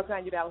with your girl,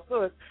 Tanya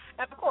Dallas-Lewis.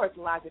 And, of course,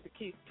 Elijah the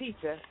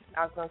Teacha.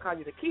 I was going to call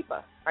you the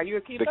keeper. Are you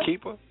a keeper? The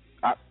keeper?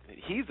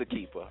 He's a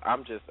keeper. I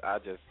just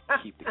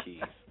keep the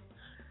keys.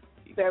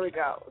 There we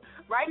go.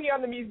 Right here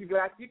on the Music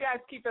Box. You guys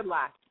keep it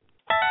locked.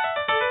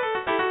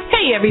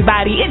 Hey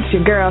everybody, it's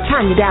your girl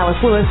Tanya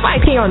Dallas-Lewis right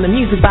here on the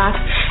Music Box,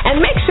 and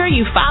make sure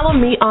you follow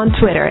me on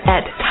Twitter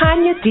at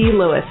Tanya D.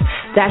 Lewis.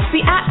 That's the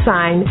 @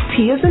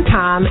 T as in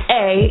Tom,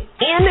 A,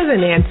 N as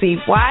in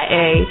Nancy,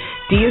 Y-A,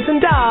 D as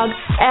in dog,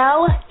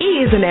 L,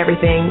 E as in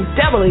everything,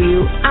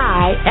 W,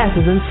 I, S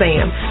as in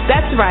Sam.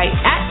 That's right,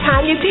 at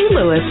Tanya D.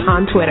 Lewis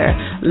on Twitter.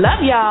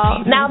 Love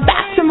y'all. Now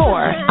back to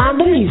more on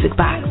the Music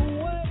Box.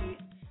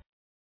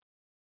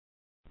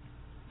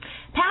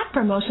 Path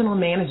Promotional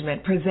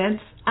Management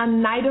presents A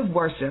Night of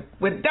Worship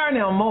with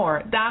Darnell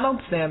Moore, Donald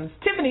Sims,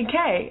 Tiffany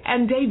K,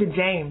 and David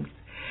James.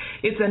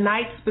 It's a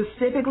night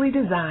specifically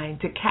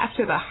designed to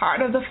capture the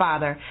heart of the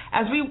Father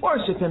as we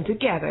worship Him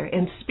together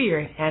in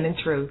spirit and in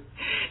truth.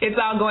 It's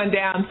all going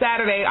down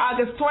Saturday,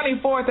 August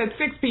 24th at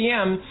 6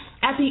 p.m.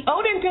 at the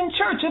Odenton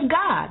Church of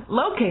God,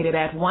 located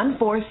at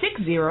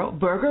 1460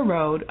 Burger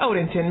Road,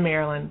 Odenton,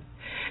 Maryland.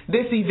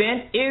 This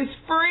event is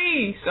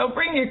free, so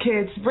bring your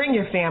kids, bring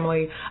your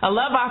family. A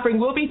love offering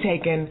will be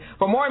taken.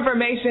 For more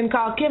information,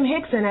 call Kim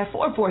Hickson at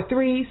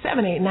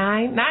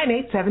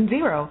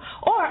 443-789-9870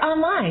 or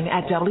online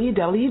at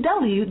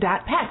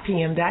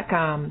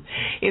www.patpm.com.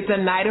 It's a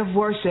night of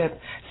worship,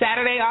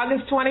 Saturday,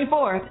 August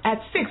 24th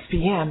at 6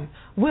 p.m.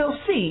 We'll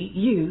see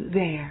you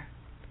there.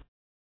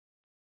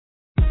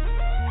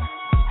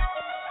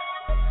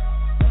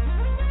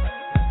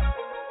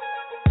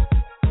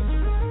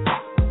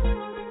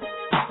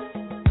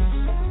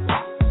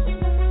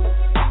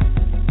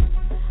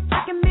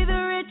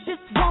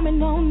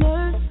 On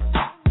earth,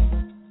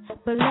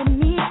 but let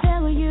me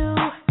tell you,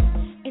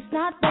 it's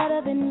not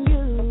better than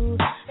you.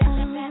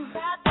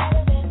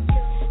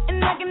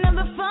 And I can have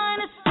the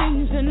finest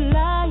things in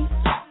life,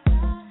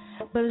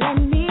 but let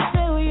me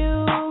tell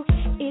you,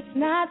 it's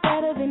not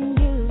better than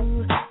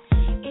you.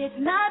 It's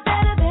not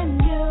better than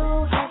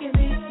you. I can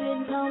be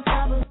sitting on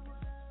top of.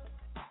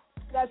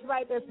 That's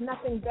right, there's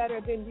nothing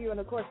better than you, and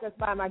of course that's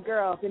by my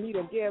girl,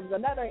 Anita Gibbs,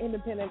 another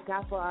independent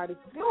gospel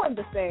artist doing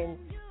the thing.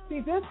 She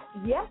just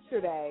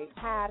yesterday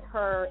had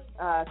her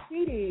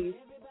CDs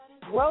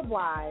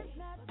worldwide,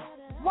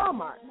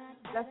 Walmart.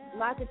 That's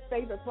Logic's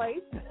favorite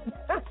place.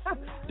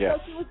 Yes, so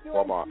she was doing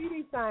Walmart.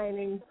 CD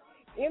signings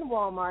in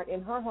Walmart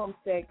in her home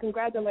state.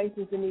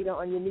 Congratulations, Anita,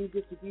 on your new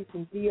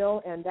distribution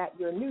deal and that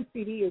your new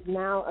CD is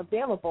now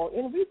available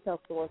in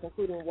retail stores,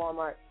 including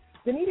Walmart.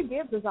 Anita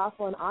Gibbs is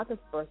also on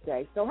August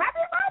birthday. So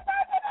happy birthday,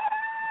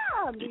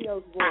 Anita!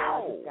 Leo's word,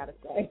 I just got to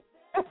say.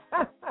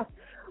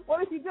 Well,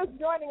 if you're just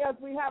joining us,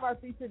 we have our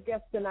featured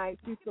guest tonight.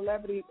 She's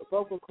celebrity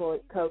vocal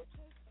coach.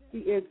 She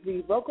is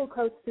the vocal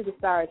coach to the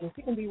stars, and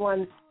she can be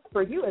one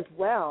for you as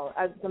well.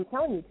 As I'm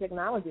telling you,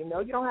 technology.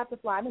 No, you don't have to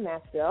fly to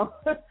Nashville.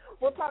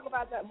 We'll talk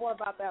about that more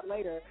about that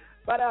later.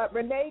 But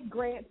Renee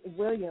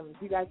Grant-Williams,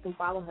 you guys can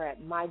follow her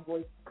at My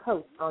Voice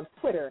Coach on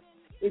Twitter,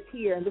 is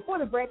here. And before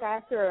the break, I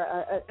asked her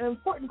an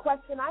important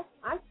question. I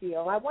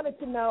feel I wanted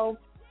to know,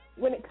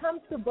 when it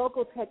comes to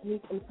vocal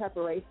technique and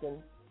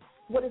preparation,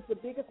 what is the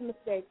biggest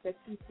mistake that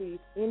she sees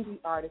indie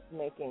artists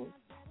making?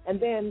 And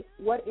then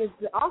what is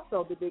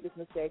also the biggest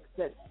mistakes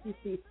that she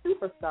sees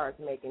superstars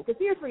making? Because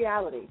here's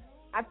reality.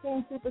 I've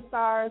seen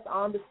superstars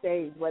on the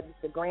stage, whether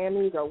it's the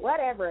Grammys or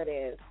whatever it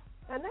is,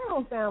 and they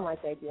don't sound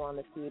like they do on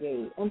the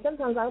CD. And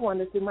sometimes I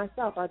wonder to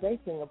myself, are they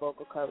seeing a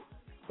vocal coach?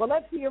 Well,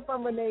 let's hear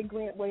from Renee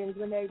Grant-Williams.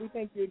 Renee, we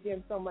thank you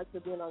again so much for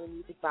being on the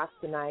Music Box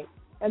tonight.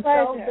 And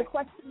so the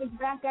question is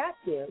back at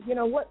you. You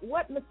know,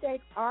 what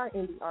mistakes are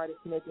indie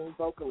artists making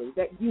vocally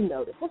that you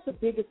notice? What's the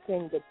biggest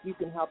thing that you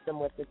can help them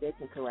with that they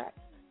can correct?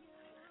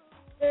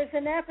 There's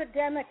an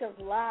epidemic of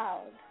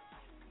loud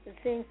that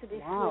seems to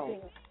be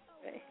sweeping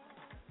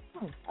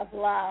of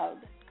loud.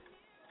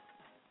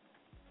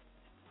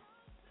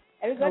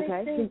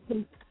 Everybody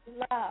sings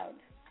loud.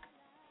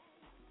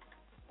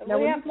 Now,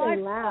 we have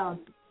loud.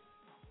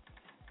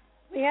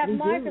 We have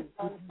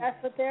microphones.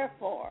 That's what they're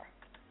for.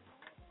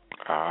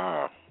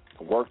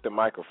 Work the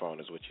microphone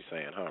is what you're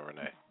saying, huh,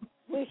 Renee?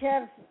 We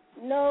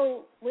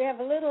have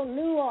a little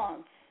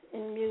nuance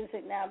in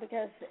music now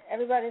because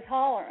everybody's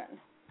hollering.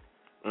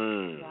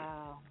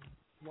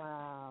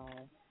 Wow.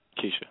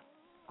 Keisha.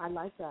 I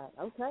like that.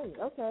 Okay.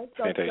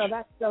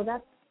 Fantasia. So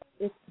that's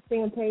it's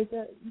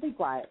Fantasia. Be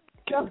quiet.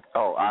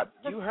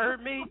 You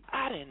heard me?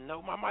 I didn't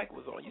know my mic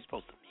was on. You're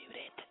supposed to mute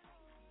it.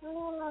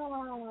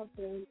 Oh,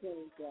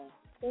 Fantasia.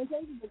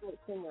 Fantasia's a great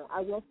singer. I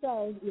will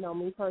say,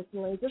 me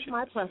personally, just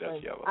my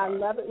preference. I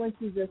love it when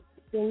she just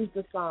sings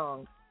the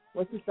song.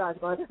 When she starts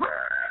going,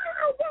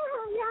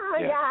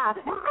 yeah.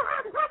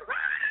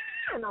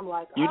 And I'm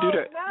like, you do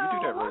that. No, you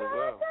do that really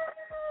well.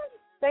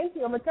 Thank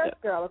you. I'm a church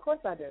girl. Of course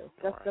I do.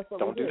 That's what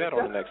Don't do that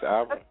on the next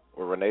album,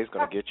 or Renee's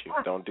going to get you.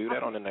 Don't do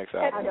that on the next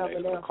album.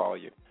 Renee's going to call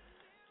you.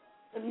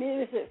 The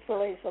music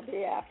police will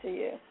be after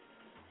you.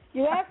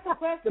 You asked the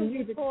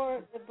question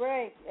before the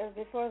break,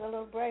 before the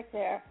little break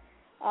there,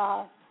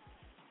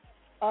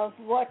 of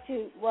what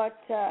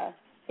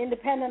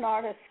independent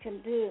artists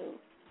can do,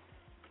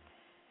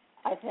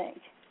 I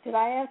think. Did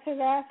I answer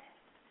that?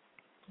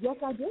 Yes,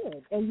 I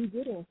did. And you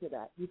did answer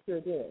that. You sure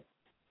did.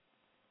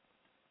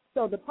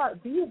 So the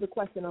part B of the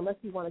question, unless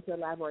you wanted to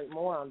elaborate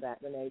more on that,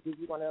 Renee, did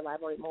you want to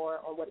elaborate more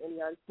on what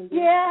any artist can do?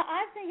 Yeah,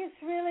 I think it's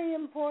really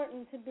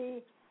important to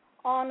be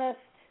honest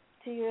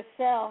to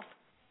yourself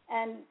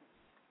and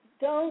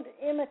don't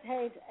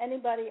imitate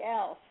anybody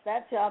else.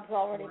 That job's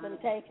already been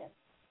taken.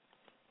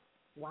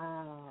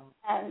 Wow.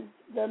 And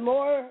the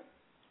more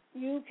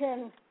you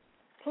can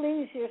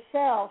please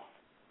yourself,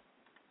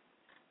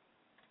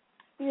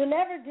 you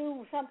never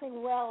do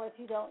something well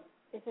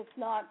if it's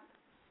not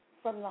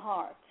from the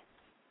heart.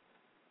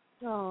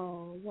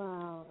 Oh,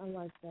 wow. I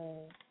like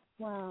that.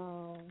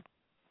 Wow.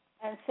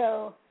 And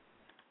so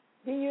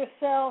be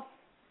yourself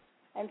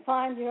and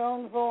find your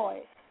own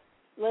voice,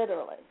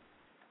 literally.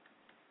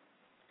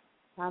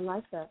 I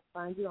like that.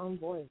 Find your own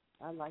voice.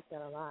 I like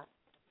that a lot.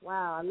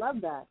 Wow, I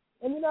love that.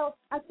 And,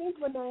 I think,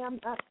 Renee,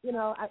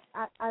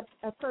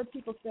 I've heard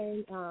people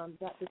say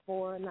that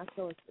before, not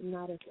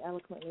as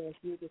eloquently as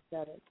you just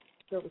said it,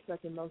 filled with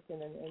such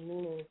emotion and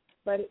meaning.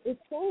 But it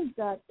seems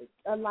that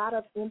a lot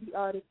of indie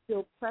artists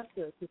feel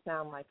pressure to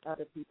sound like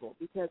other people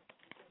because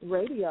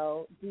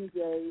radio,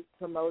 DJs,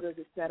 promoters,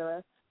 et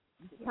cetera,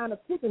 kind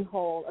of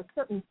pigeonhole a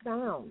certain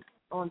sound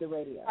on the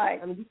radio. Right.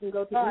 I mean, you can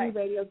go to any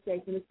radio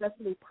station,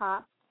 especially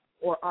pop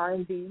or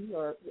R&B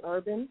or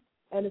urban,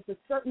 and it's a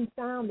certain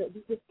sound that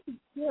we just keep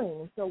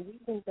hearing. And so we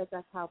think that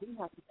that's how we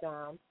have to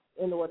sound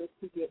in order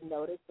to get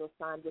noticed or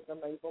signed with a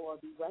label or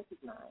be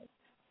recognized.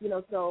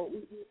 So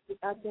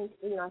I think,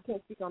 I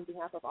can't speak on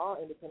behalf of all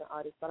independent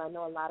artists, but I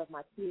know a lot of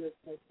my peers,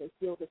 they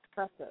feel this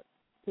pressure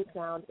to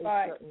sound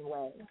a certain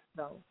way.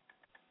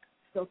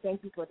 So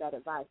thank you for that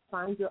advice.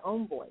 Find your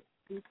own voice.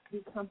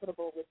 Be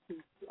comfortable with who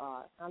you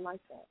are. I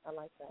like that. I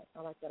like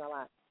that a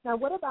lot. Now,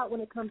 what about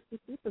when it comes to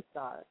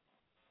superstars?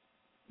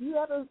 Do you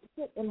ever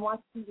sit and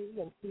watch TV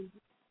and see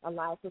a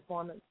live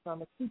performance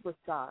from a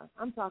superstar?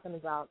 I'm talking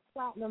about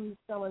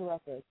platinum-selling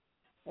records.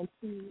 And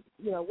see,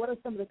 what are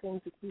some of the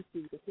things that you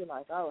see that you're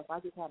like, oh, if I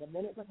just had a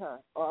minute with her,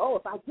 or oh,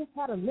 if I just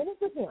had a minute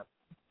with him.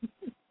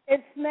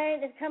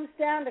 It comes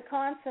down to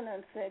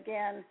consonants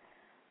again,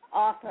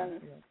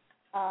 often,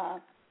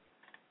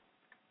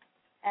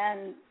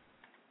 and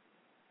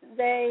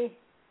the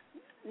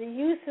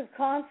use of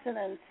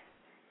consonants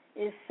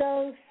is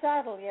so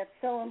subtle yet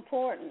so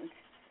important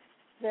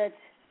that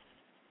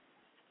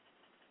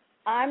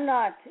I'm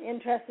not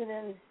interested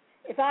in.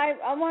 If I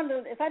didn't want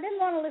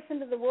to listen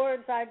to the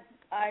words,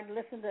 I'd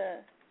listen to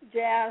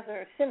jazz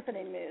or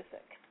symphony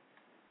music.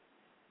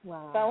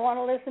 Wow. If I want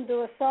to listen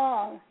to a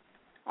song,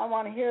 I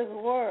want to hear the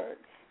words.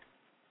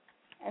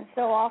 And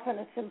so often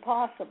it's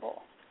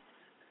impossible.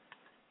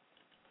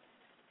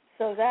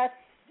 So that's,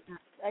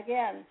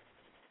 again,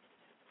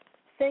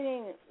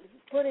 singing,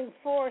 putting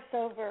force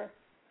over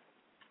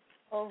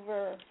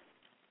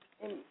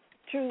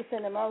truth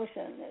and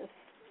emotion is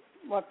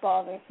what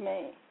bothers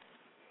me.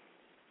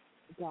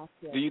 Gotcha.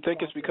 Do you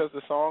think it's because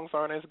the songs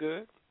aren't as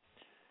good?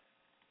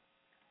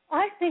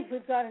 I think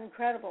we've got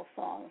incredible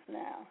songs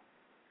now.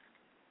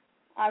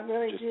 I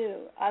really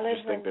do. I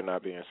think they're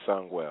not being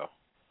sung well.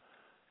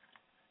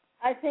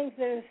 I think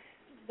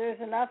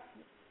there's enough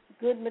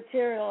good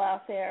material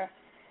out there,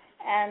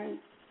 and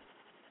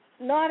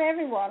not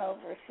everyone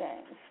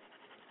oversings.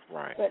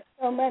 Right. But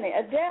so many.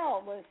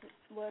 Adele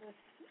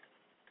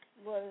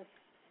was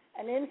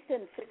an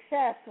instant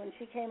success when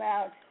she came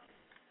out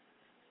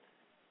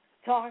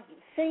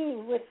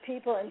singing with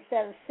people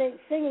instead of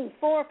singing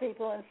for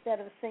people instead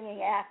of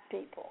singing at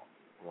people.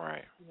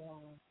 Right. Yeah.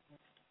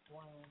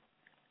 Wow.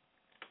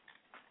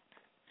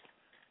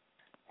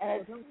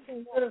 And it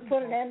sort of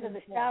put an end to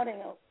the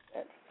shouting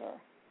at her.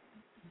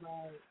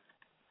 Right.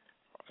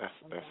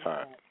 That's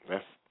hot.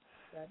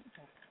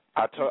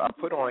 I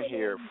put on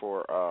here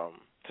for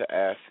to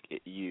ask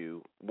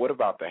you, what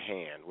about the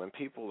hand? When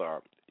people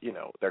are,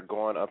 they're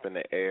going up in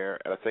the air,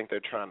 and I think they're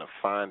trying to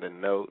find a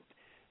note,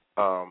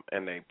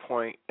 and they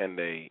point, and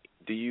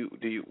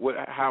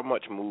how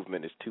much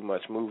movement is too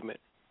much movement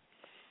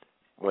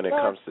when it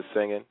comes to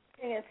singing?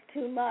 I think it's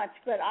too much,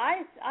 but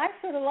I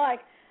sort of like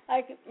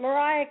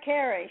Mariah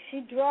Carey.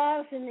 She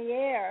draws in the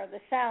air the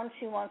sound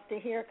she wants to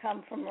hear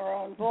come from her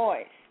own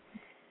voice.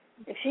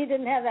 If she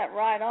didn't have that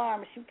right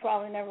arm, she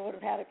probably never would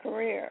have had a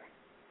career.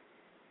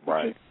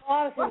 Right. She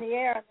draws in the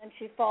air, and then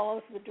she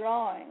follows the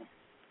drawing.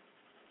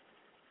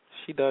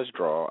 She does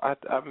draw.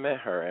 I've met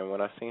her, and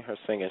when I seen her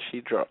singing,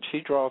 she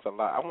draws a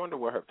lot. I wonder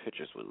what her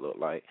pictures would look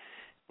like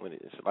when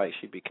it's like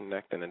she'd be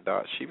connecting the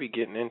dots. She'd be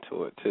getting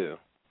into it too.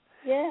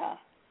 Yeah.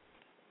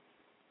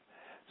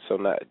 So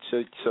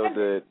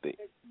the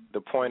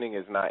pointing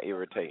is not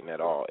irritating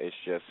at all. It's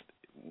just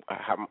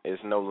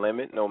it's no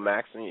limit, no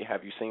maximum.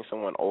 Have you seen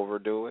someone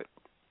overdo it?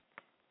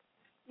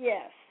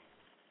 Yes.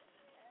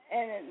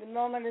 And at the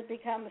moment it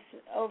becomes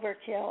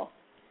overkill.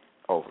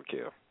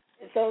 Overkill.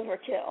 It's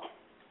overkill.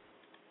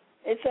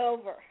 It's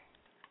over.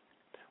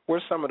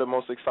 Where's some of the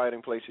most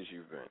exciting places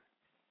you've been?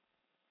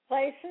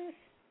 Places?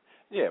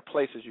 Yeah,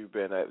 places you've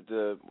been at.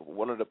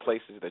 One of the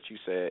places that you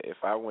said,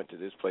 if I went to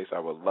this place, I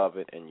would love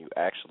it, and you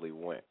actually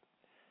went.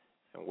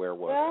 And where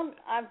was it? Well,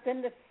 I've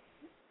been to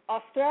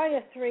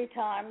Australia 3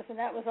 times, and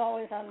that was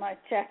always on my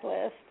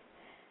checklist.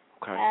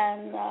 Okay.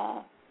 And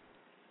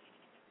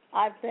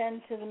I've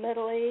been to the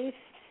Middle East.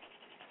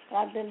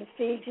 I've been to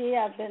Fiji.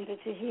 I've been to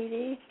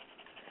Tahiti.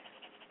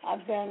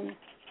 I've been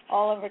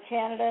all over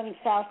Canada and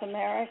South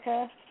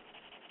America,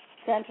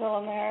 Central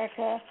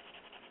America,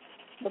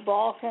 the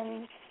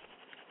Balkans,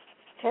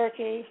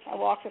 Turkey. I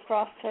walked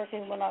across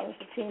Turkey when I was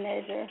a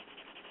teenager.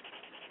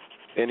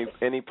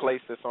 Any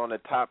place that's on the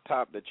top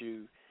that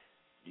you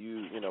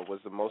was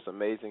the most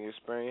amazing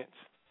experience?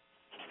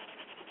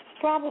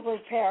 Probably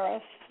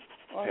Paris.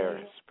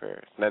 Paris.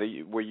 Now,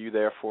 were you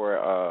there for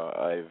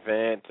an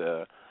event?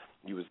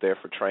 You was there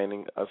for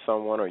training of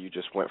someone, or you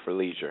just went for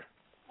leisure?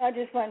 I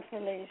just went for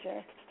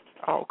leisure.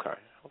 Oh, okay.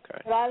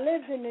 But I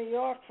lived in New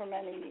York for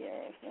many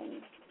years,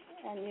 and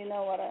you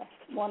know what a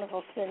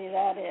wonderful city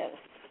that is.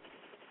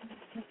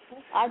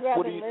 I'd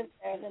rather live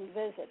there than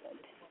visit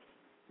it.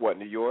 What,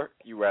 New York?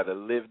 You rather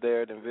live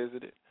there than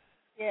visit it?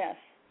 Yes.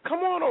 Come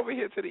on over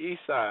here to the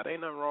east side.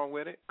 Ain't nothing wrong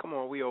with it. Come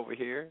on, we over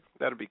here.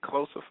 That'll be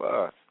closer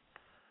for us.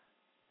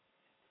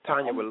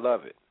 Tanya would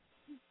love it.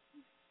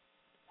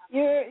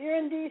 You're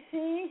in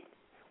D.C.?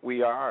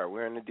 We are.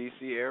 We're in the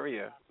D.C.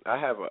 area. I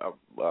have a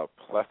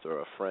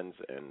plethora of friends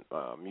and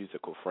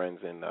musical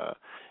friends in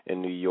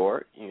New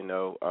York.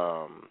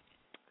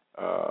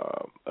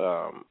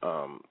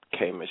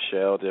 K.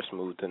 Michelle just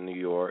moved to New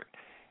York.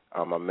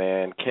 My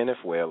man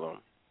Kenneth Whalum,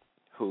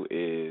 who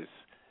is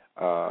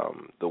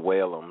the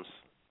Whalums'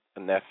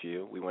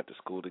 nephew. We went to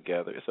school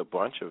together. It's a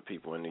bunch of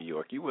people in New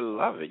York. You will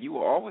love it. You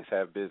will always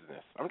have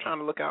business. I'm trying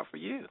to look out for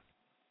you.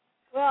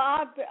 Well,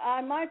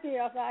 I might be.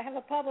 I have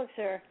a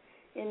publisher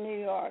in New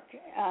York,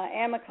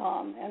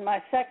 Amicom, and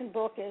my second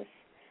book is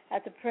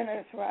at the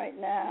printers right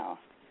now.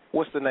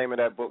 What's the name of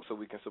that book so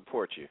we can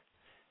support you?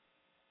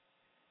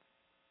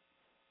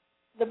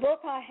 The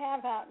book I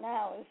have out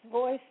now is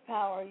Voice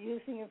Power,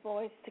 Using Your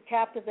Voice to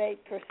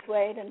Captivate,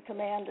 Persuade, and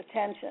Command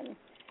Attention.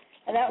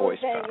 And that was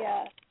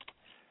a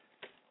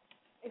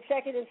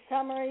executive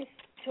summary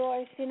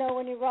choice. You know,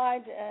 when you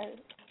ride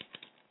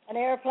an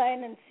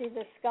airplane and see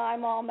the Sky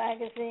Mall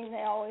magazine,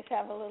 they always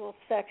have a little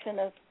section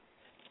of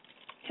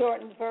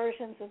shortened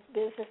versions of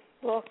business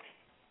books.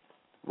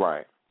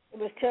 Right. It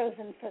was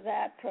chosen for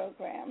that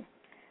program.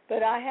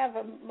 But I have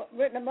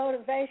written a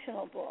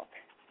motivational book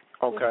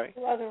with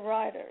 2 other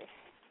writers.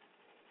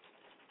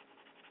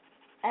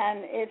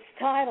 And it's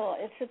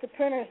at the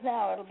printers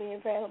now. It'll be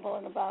available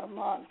in about a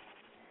month.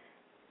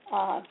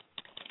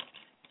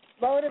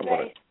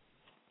 Motivate,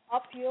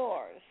 Up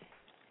Yours.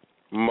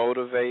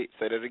 Motivate,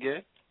 say that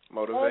again?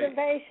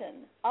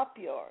 Motivation, Up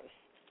Yours.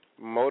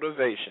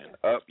 Motivation,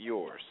 Up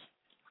Yours.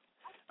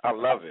 I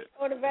love it.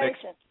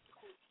 Motivation.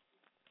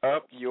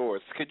 Up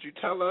Yours. Could you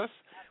tell us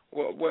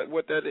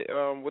what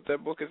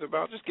that book is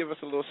about? Just give us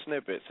a little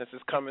snippet since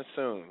it's coming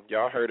soon.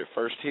 Y'all heard it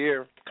first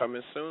here.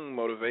 Coming soon.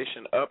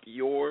 Motivation Up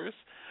Yours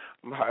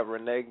by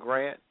Renee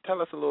Grant.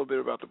 Tell us a little bit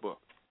about the book.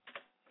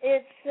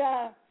 It's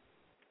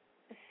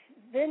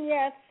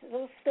vignettes,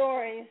 little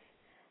stories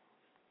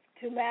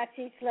to match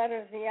each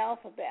letter of the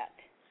alphabet.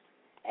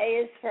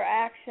 A is for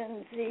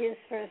action, Z is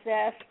for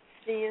zest,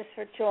 C is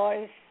for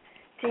choice,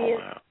 T is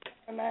for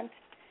temperament,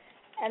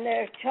 and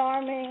they're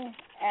charming,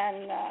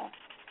 and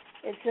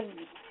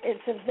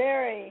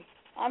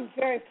I'm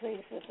very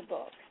pleased with the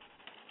book.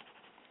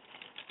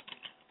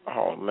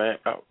 Oh man,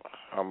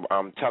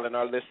 I'm telling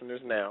our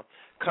listeners now.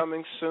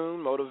 Coming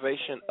soon,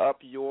 Motivation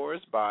Up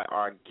Yours by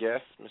our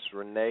guest, Miss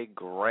Renee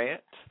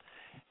Grant.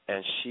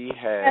 And she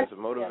has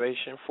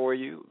motivation for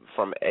you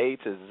from A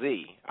to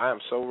Z. I am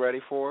so ready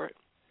for it.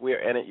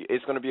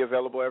 It's going to be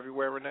available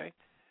everywhere, Renee?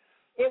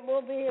 It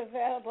will be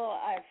available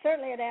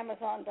certainly at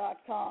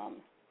Amazon.com,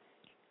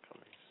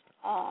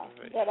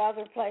 but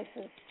other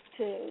places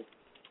too.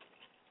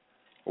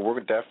 Well, we're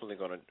definitely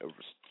going to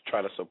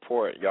try to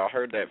support. Y'all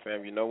heard that,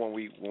 fam. You know, when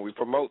we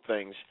promote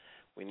things,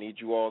 we need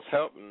you all's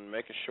help in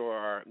making sure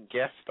our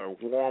guests are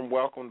warm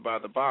welcomed by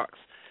the box.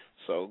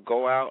 So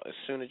go out as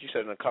soon as you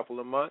said in a couple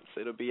of months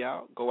it'll be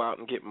out. Go out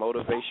and get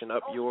Motivation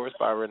Up Yours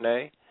by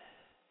Renee.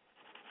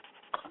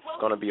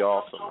 It's going to be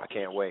awesome. I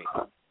can't wait.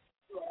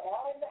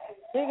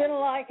 You're going to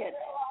like it.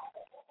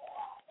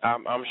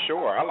 I'm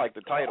sure. I like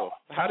the title.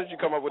 How did you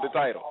come up with the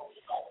title?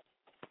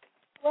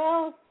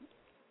 Well,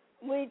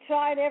 we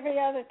tried every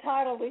other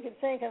title we could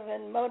think of,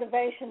 and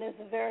motivation is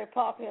a very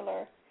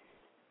popular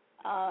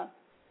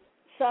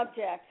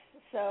subject.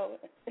 So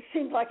it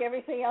seemed like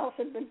everything else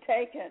had been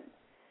taken.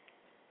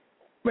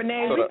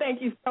 Renee, we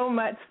thank you so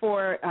much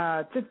for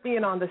just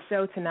being on the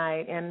show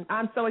tonight, and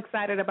I'm so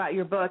excited about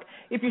your book.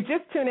 If you're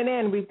just tuning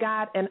in, we've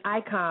got an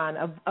icon,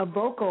 a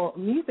vocal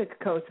music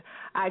coach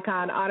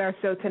icon on our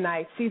show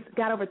tonight. She's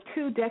got over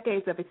 2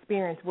 decades of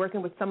experience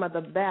working with some of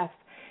the best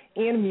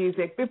in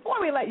music.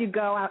 Before we let you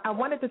go, I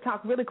wanted to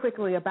talk really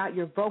quickly about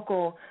your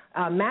vocal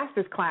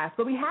master's class,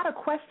 but we had a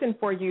question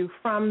for you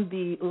from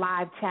the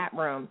live chat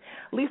room.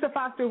 Lisa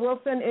Foster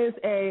Wilson is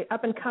a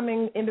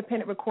up-and-coming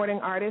independent recording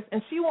artist,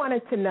 and she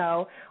wanted to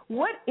know,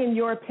 what, in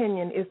your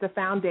opinion, is the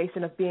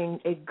foundation of being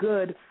a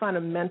good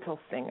fundamental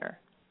singer?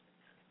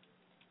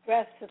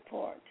 Breath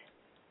support.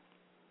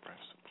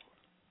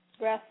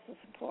 Breath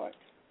support.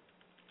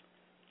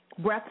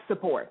 Breath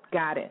support.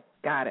 Got it.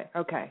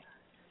 Okay.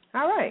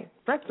 All right,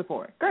 breath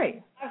support.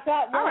 Great. I've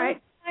got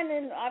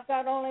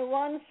only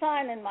one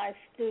sign in my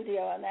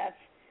studio, and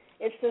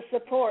it's the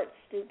support,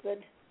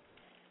 stupid.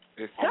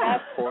 It's the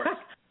support.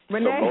 So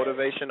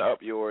Motivation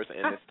Up Yours,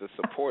 and it's the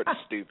support,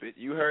 stupid.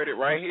 You heard it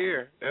right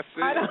here. That's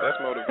it.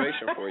 That's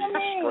motivation for you.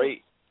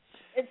 Straight.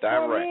 It's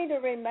direct. For me to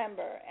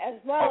remember,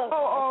 as well as.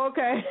 Oh,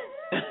 okay.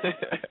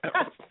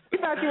 We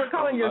thought you were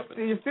calling your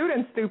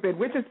students stupid,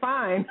 which is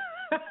fine.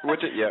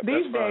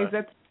 These days,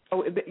 that's.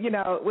 You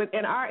know,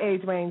 within our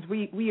age range,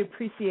 we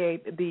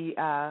appreciate the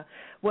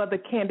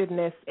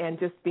candidness and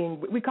just being.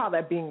 We call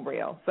that being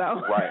real. So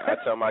right. I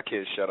tell my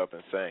kids shut up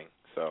and sing.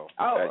 So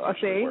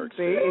see,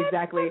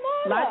 exactly.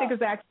 Logic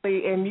is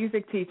actually a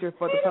music teacher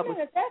for the public.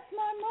 That's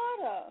my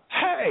motto.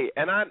 Hey,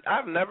 and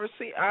I've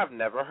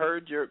never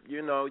heard your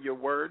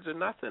words or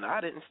nothing.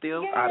 I didn't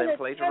steal. I didn't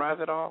plagiarize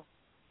at all.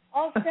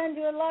 I'll send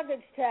you a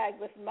luggage tag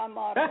with my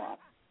motto on.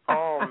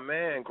 Oh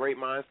man, great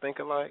minds think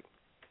alike.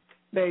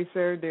 They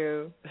sure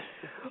do.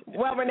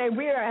 Well, Renee,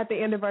 we are at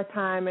the end of our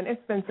time, and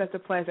it's been such a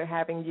pleasure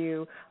having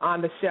you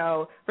on the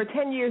show. For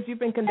 10 years, you've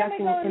been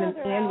conducting an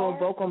annual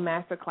vocal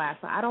masterclass.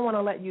 So I don't want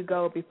to let you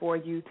go before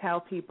you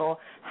tell people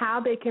how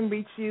they can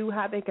reach you,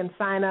 how they can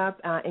sign up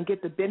and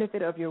get the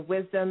benefit of your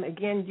wisdom.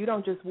 Again, you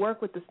don't just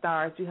work with the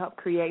stars. You help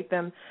create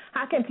them.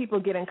 How can people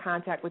get in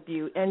contact with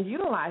you and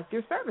utilize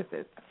your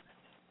services?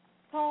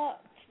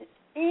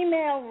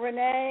 Email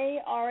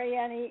Renee,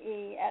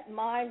 RENEE, at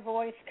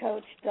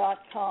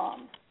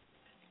myvoicecoach.com.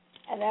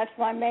 And that's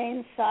my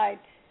main site.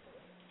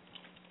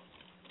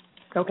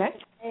 Okay.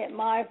 At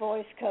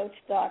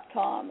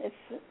myvoicecoach.com.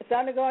 It's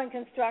undergoing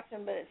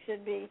construction, but it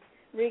should be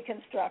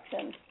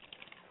reconstruction.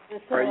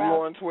 Are you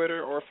on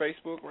Twitter or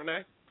Facebook,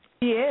 Renee?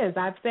 She is.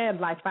 I've said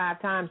like 5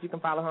 times you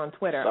can follow her on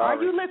Twitter. Sorry.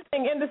 Are you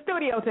listening in the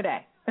studio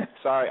today?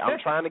 Sorry, I'm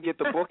trying to get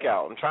the book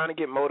out. I'm trying to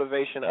get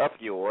Motivation Up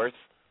Yours.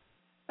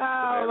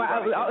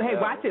 Hey,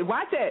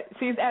 watch it.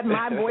 She's at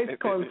My Voice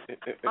Coach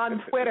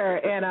on Twitter,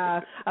 and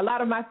a lot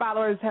of my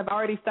followers have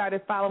already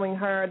started following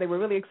her. They were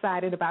really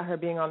excited about her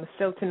being on the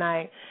show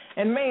tonight.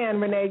 And,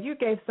 man, Renee, you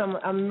gave some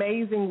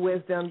amazing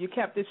wisdom. You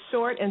kept it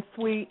short and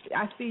sweet.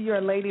 I see you're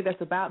a lady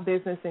that's about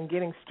business and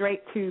getting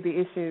straight to the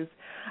issues.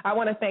 I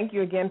want to thank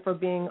you again for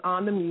being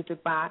on the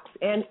Music Box.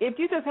 And if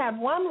you just have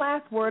one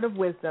last word of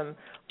wisdom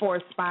for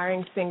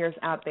aspiring singers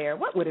out there,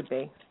 what would it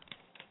be?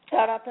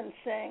 Shut up and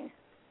sing.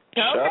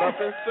 Okay. Shut up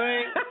and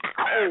sing.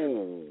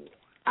 Oh.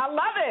 I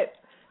love it.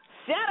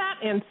 Shut up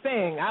and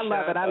sing. I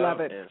love it. Shut up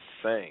and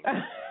sing.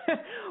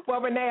 Well,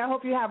 Renee, I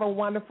hope you have a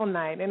wonderful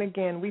night. And,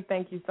 again, we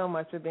thank you so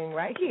much for being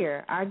right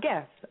here, our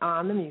guest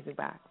on the Music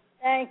Box.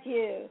 Thank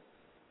you.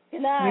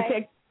 Good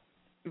night.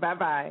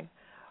 Bye-bye.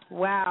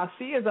 Wow,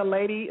 she is a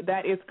lady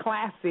that is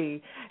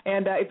classy.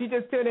 And if you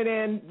just tuned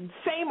in,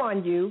 shame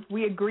on you.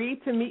 We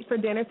agreed to meet for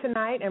dinner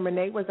tonight, and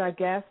Renee was our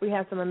guest. We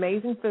had some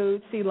amazing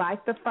food. She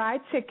liked the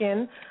fried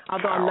chicken,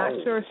 although I'm not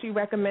sure she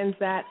recommends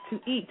that to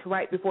eat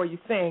right before you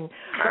sing.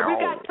 But we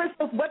got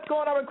what's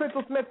going on with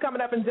Crystal Smith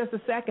coming up in just a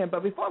second.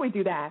 But before we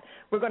do that,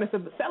 we're going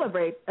to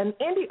celebrate an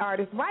indie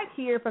artist right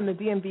here from the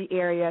DMV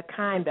area,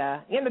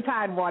 kinda, in the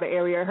Tidewater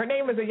area. Her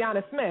name is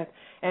Ayanna Smith,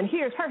 and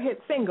here's her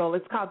hit single.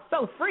 It's called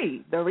So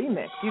Free, the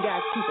remix. You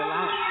guys keep it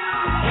live.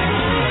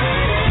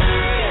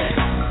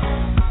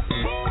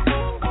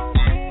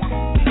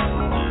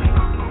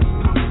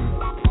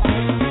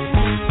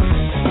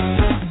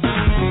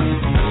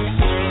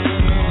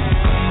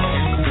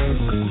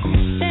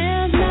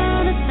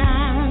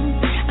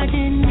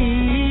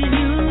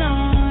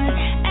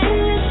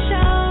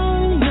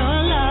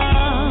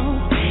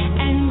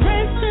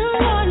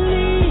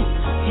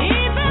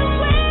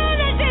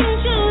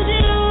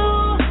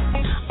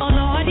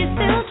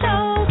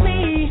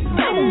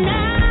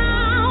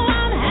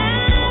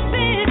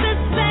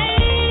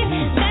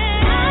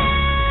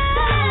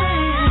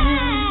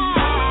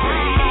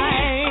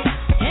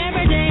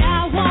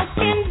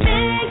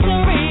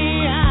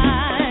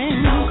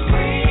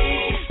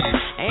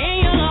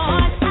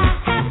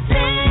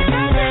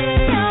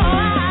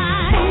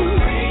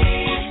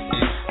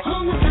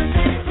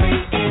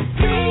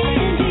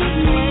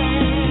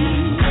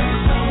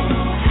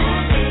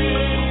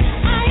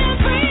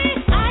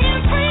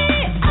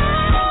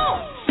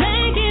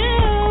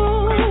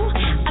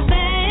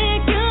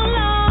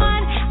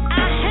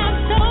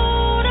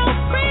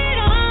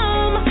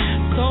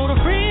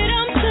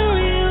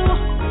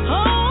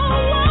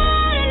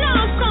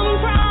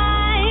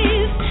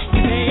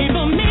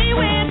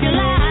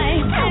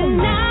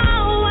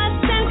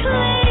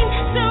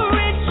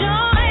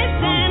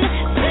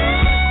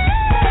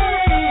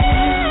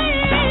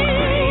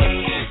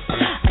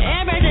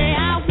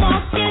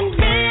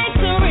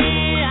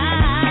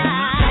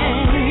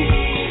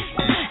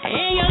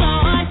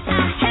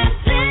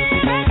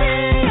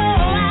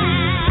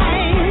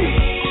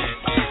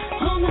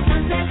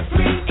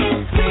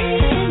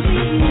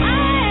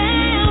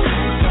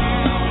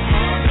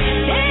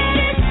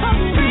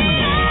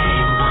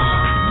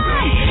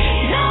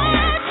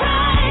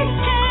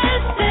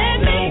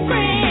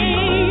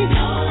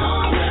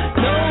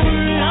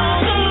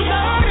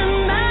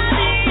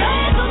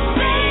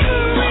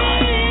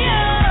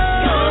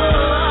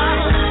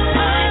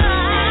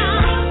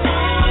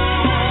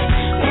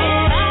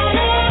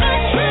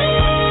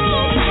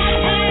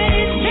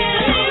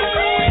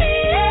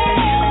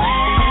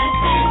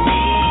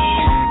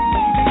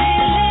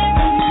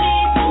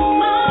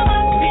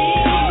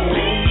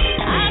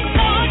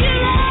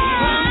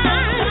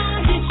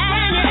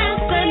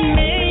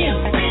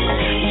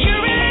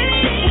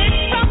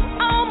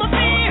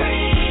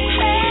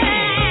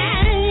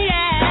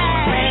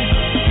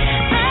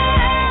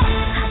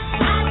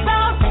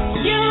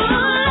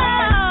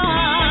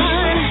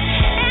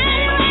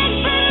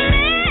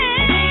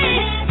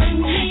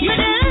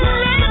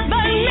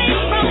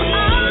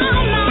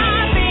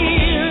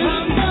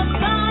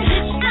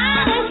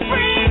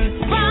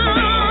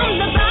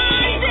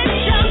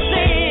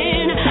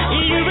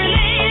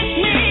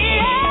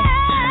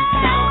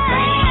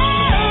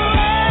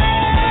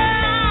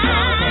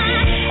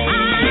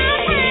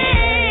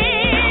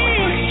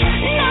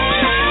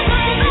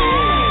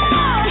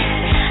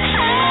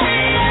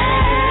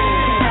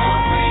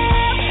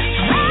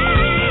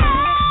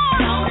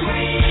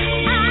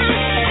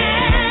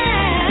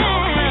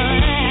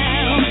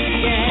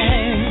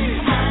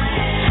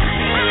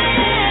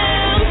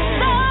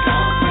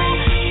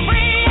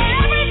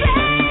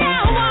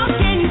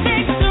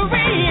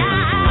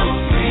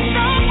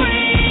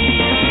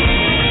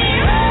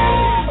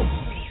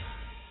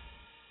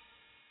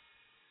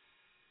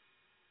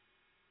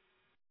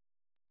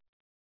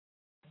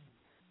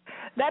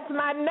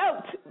 My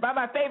Note by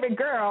my favorite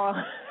girl,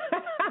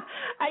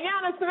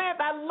 Ayanna Smith.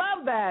 I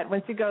love that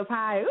when she goes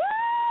high.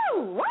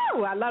 Woo!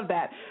 Woo! I love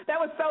that. That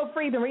was So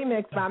Free, the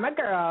remix by my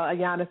girl,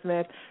 Ayanna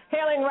Smith,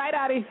 hailing right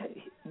out of,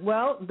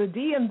 the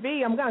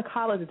DMV. I'm going to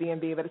call it the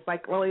DMV, but it's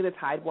like really the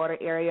Tidewater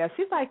area.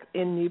 She's like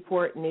in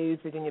Newport News,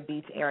 Virginia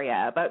Beach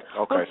area. But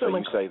okay, so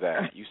you say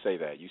that. You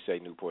say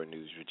Newport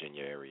News,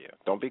 Virginia area.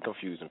 Don't be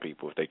confusing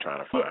people if they're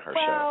trying to find her show.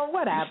 Well,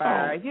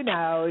 whatever. You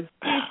know.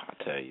 I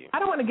tell you. I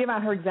don't want to give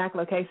out her exact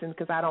location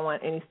because I don't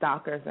want any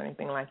stalkers or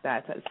anything like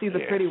that. So she's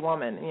a pretty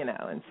woman,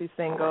 and she's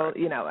single.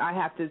 Right. I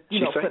have to,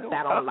 put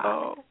that on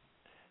lock.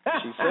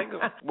 She's single.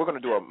 We're going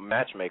to do a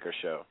matchmaker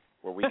show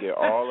where we get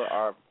all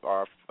of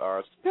our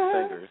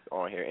singers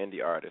on here,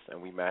 indie artists,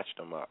 and we match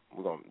them up.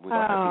 We're gonna have people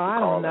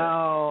call in.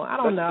 I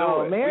don't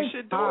know. We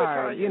should do it,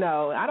 Tanya.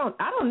 I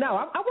don't know.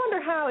 I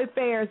wonder how it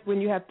fares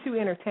when you have two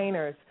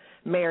entertainers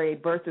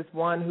married versus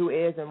one who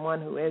is and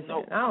one who isn't.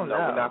 I don't know.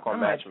 We're not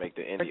gonna matchmake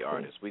the indie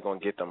artists. We're gonna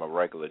get them a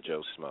regular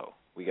Joe Smo.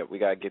 We got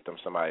to get them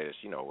somebody that's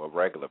a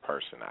regular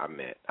person.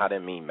 I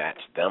didn't mean match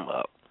them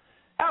up.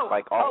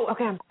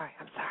 Okay.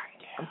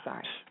 I'm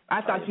sorry.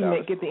 I thought you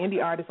meant get the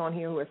indie artists on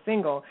here who are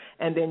single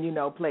and then,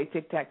 play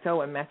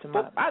tic-tac-toe and match them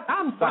up.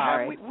 I'm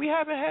sorry. We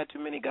haven't had too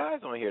many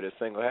guys on here that's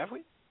single, have we?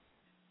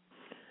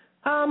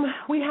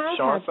 We have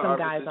Sean had some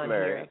guys on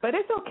here, but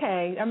it's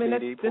okay. I mean,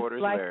 C.D.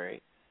 Porter's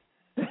married.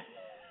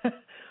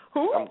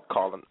 Who? I'm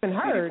calling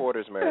C.D.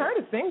 Porter's married. Stephen Hurd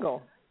is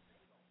single.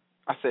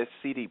 I said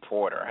C.D.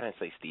 Porter. I didn't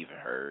say Stephen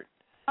Hurd.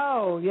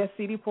 Oh, yes,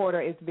 C.D.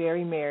 Porter is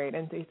very married.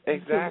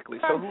 Exactly.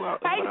 So who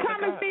else? Hey,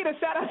 Carmen Cedar,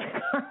 shout out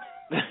to Carmen.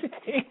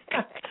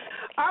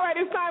 All right,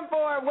 it's time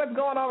for What's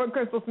Going On with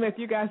Crystal Smith.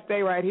 You guys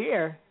stay right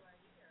here.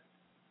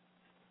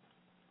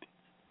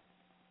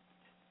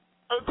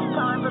 It's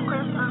time for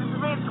Crystal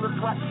Smith with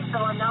What's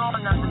Going On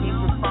the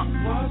Music Box.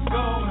 What's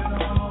going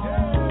on?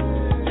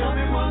 Tell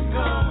me what's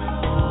going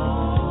on.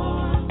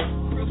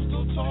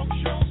 Crystal Talk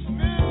Show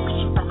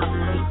Smith. What's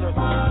going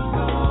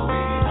on?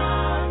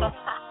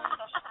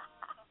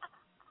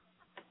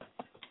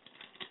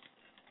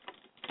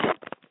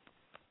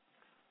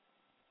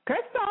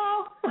 Crystal.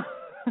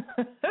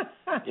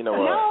 You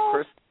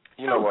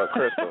know what,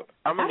 Crystal?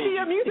 After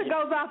your music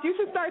goes off, you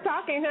should start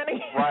talking,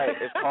 honey. Right.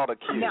 It's called a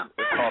cue. No.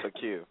 It's called a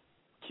cue.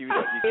 Queued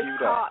up. You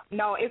queued up.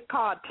 No, it's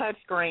called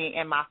touchscreen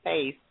in my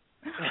face.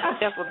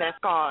 That's what that's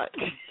called.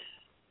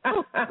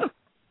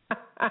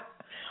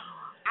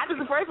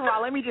 First of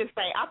all, let me just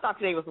say, I thought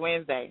today was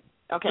Wednesday.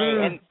 Okay,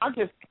 and I'm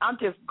just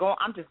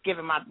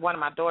giving one of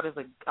my daughters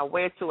a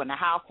where to and a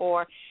how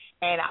for,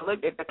 and I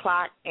looked at the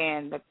clock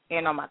and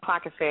on my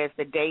clock it says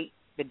the date,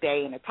 the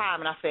day, and the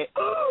time, and I said,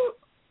 "Oh,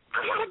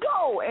 I gotta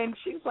go," and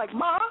she was like,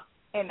 "Ma,"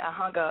 and I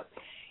hung up,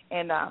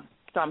 and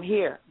so I'm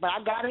here, but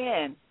I got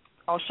in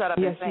on Shut Up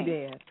and Sing.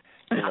 Yes,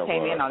 you did. I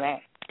came in on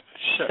that.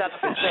 Shut Up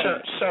and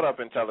Sing. Shut up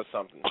and tell us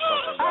something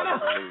about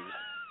the news.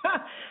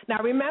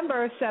 Now,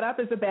 remember, shut up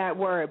is a bad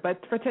word,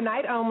 but for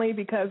tonight only,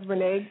 because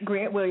Renee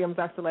Grant-Williams,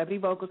 our celebrity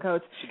vocal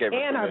coach,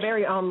 and our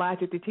very own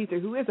Logic the teacher,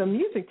 who is a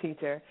music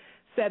teacher,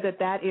 said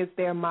that is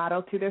their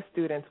motto to their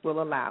students,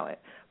 will allow it.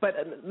 But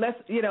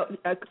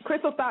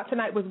Crystal thought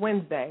tonight was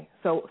Wednesday,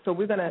 so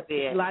we're going to,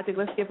 Logic,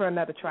 let's give her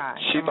another try.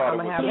 She thought it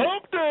was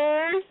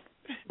Wednesday.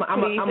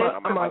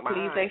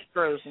 Please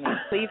excuse me.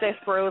 Please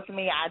excuse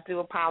me. I do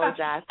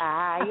apologize.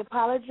 I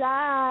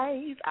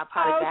apologize. Oh,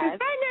 she's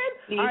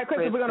singing. All right,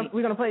 Crystal,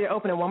 we're gonna play your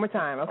opening one more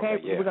time, okay?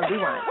 We're gonna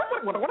rewind.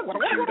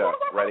 Queued up.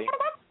 Ready?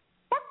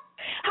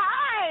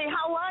 Hi.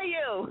 How are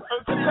you?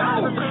 It's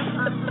time for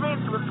Crystal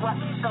Smith with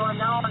What's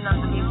Going On the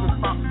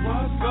Music Box.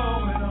 What's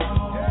going on?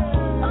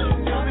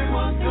 Tell me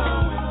what's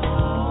going on.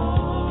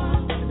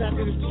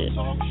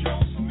 Talk Show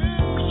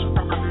Smith.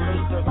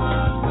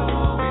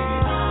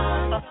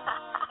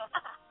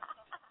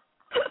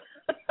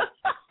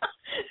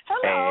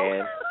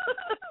 Hello.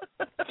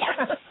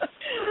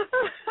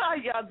 How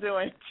y'all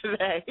doing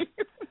today?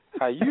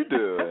 How you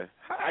doing?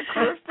 Hi,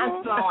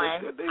 Crystal.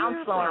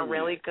 I'm flowing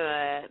really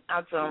good.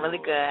 I'm doing really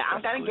good.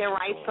 I'm going to get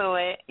right to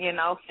it,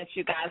 since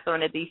you guys are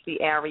in the D.C.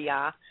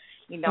 area.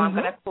 I'm going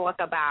to talk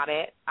about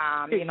it.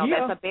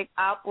 There's a big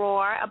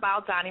uproar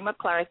about Donnie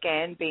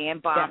McClurkin being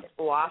bumped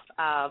off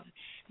of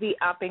the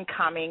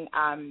up-and-coming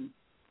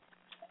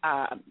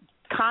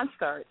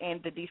concert in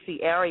the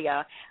D.C.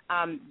 area.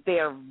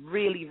 They're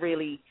really,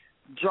 really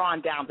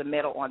drawn down the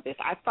middle on this.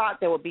 I thought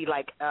there would be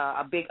like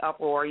a big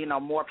uproar,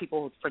 more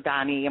people for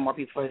Donnie and more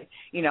people for,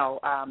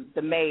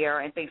 the mayor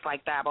and things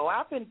like that. But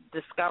I've been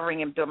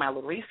discovering and doing my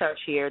little research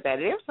here that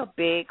there's a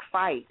big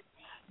fight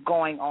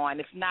going on.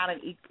 It's not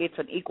it's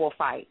an equal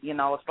fight.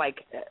 It's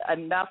like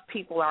enough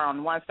people are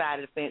on one side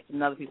of the fence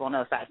and other people on the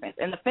other side of the fence.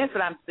 And the fence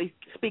that I'm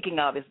speaking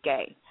of is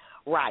gay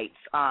rights.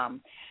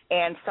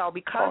 And so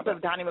because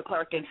of Donnie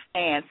McClurkin's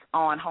stance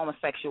on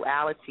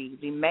homosexuality,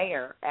 the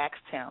mayor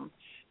asked him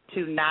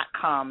to not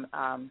come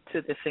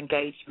to this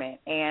engagement.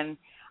 And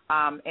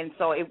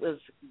so it was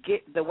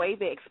the way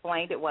they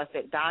explained it was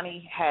that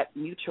Donnie had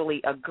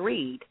mutually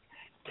agreed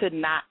to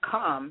not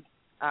come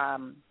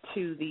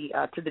to the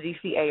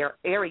D.C.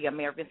 area.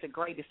 Mayor Vincent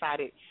Gray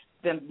decided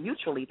them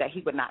mutually that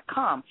he would not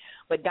come.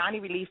 But Donnie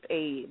released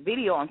a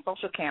video on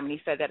social cam, and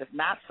he said that it's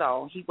not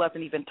so. He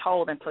wasn't even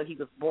told until he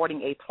was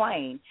boarding a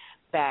plane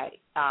that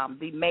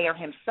the mayor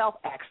himself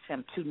asked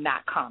him to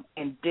not come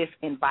and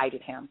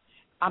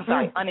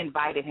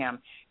uninvited him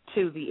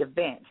to the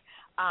event.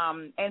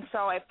 And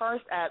so at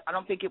first, I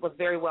don't think it was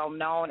very well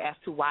known as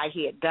to why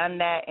he had done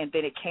that, and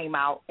then it came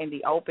out in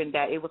the open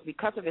that it was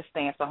because of his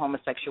stance on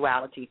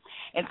homosexuality.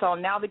 And so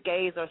now the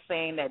gays are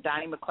saying that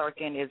Donnie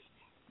McClurkin is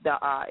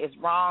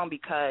wrong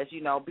because,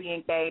 you know,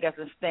 being gay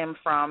doesn't stem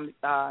from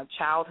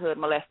childhood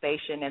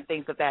molestation and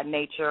things of that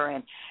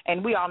nature.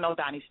 And we all know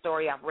Donnie's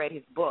story. I've read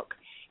his book.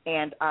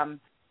 And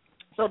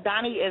so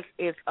Donnie is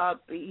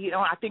you know,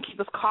 I think he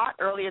was caught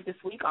earlier this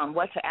week on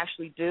what to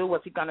actually do.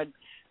 Was he going to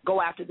go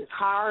after this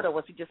hard, or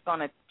was he just going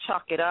to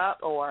chuck it up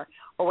or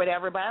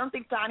whatever? But I don't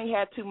think Donnie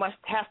has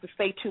to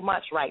say too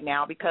much right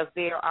now, because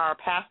there are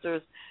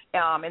pastors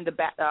in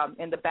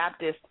the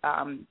Baptist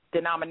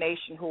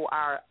denomination who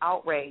are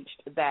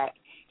outraged that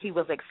he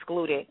was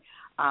excluded,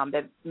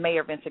 that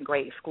Mayor Vincent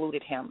Gray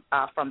excluded him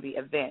from the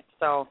event.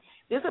 So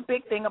there's a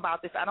big thing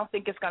about this. I don't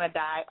think it's going to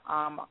die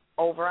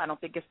over. I don't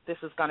think this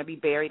is going to be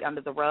buried under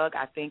the rug.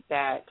 I think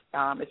that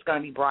it's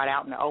going to be brought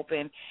out in the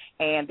open,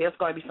 and there's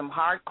going to be some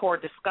hardcore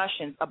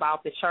discussions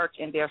about the church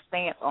and their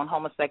stance on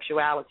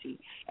homosexuality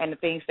and the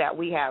things that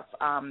we have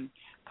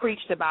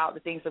preached about, the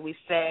things that we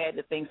said,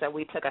 the things that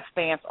we took a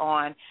stance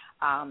on.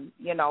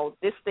 You know,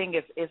 this thing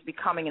is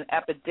becoming an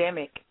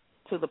epidemic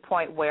to the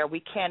point where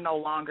we can no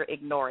longer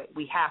ignore it.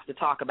 We have to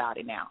talk about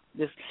it now.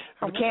 We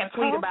can't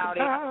tweet about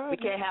it. We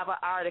can't have an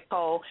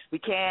article. We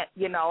can't,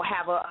 you know,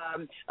 have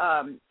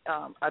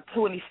a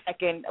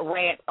 20-second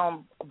rant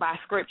by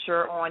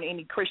scripture on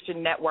any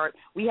Christian network.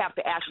 We have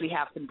to actually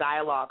have some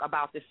dialogue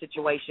about this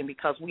situation,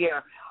 because we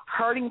are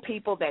hurting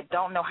people that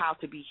don't know how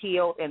to be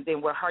healed, and then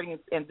we're hurting,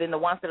 and then the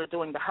ones that are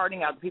doing the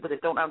hurting are the people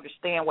that don't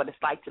understand what it's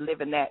like to live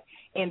in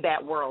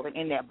that world and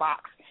in that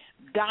box.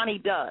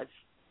 Donnie does.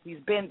 He's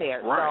been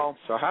there. Right.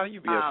 So how do you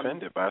be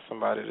offended by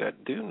somebody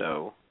that do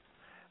know?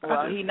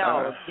 Well, he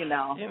knows, you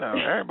know,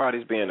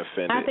 everybody's being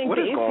offended. I think what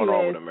is going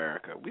on with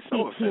America? We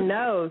so offended. He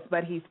knows,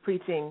 but he's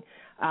preaching.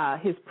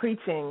 His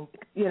preaching,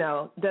 you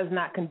know, does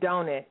not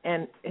condone it,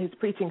 and his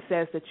preaching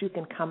says that you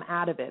can come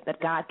out of it,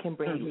 that God can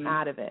bring you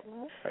out of it.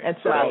 Right. And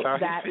so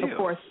that, of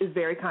course, is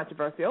very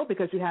controversial,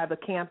 because you have a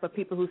camp of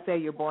people who say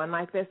you're born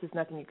like this, there's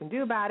nothing you can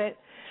do about it,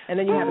 and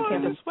then you have a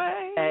camp of people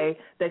who say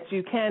that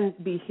you can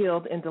be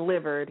healed and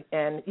delivered,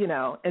 and, you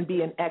know, and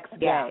be an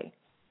ex-gay. Yeah.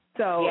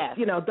 So,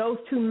 you know, those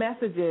two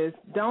messages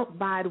don't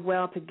bide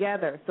well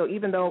together. So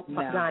even though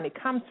Donnie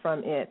comes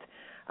from it,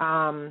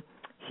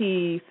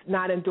 he's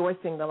not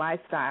endorsing the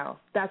lifestyle.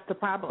 That's the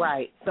problem.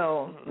 Right.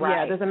 So,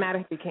 yeah, it doesn't matter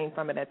if he came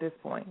from it at this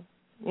point.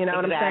 You know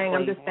what I'm saying?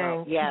 I'm just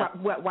saying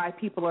why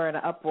people are in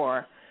an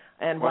uproar.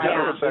 And why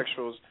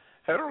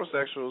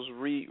heterosexuals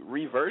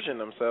reversion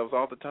themselves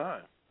all the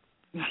time.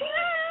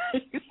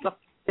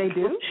 They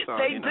do? So,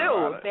 they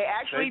do. They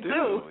actually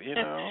do. You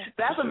know,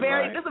 that's a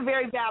very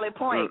valid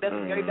point. That's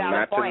a very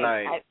valid point. Not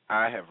tonight.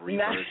 I have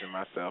reversioned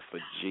myself for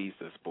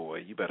Jesus, boy.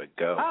 You better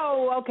go.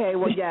 Oh, okay.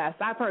 Well, yes.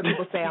 I've heard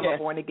people say I'm a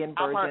born again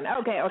virgin.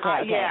 Okay.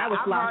 Yeah, I was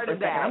lost for a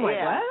second. I'm like,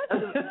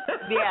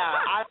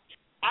 what?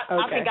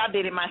 I think I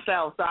did it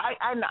myself, so I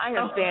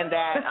understand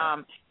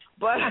that.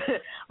 But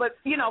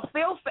you know,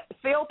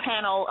 Phil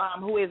Panel,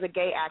 who is a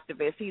gay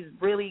activist, he's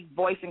really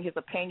voicing his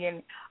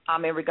opinion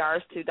in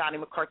regards to Donnie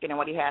McClurkin and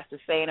what he has to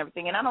say and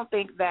everything. And I don't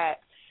think that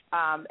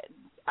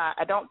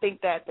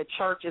the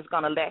church is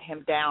going to let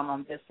him down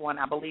on this one.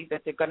 I believe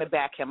that they're going to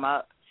back him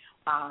up.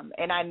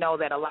 And I know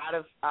that a lot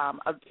of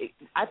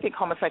I think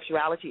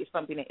homosexuality is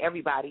something that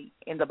everybody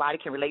in the body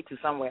can relate to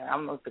somewhere. I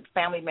don't know if it's a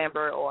family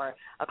member or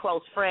a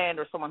close friend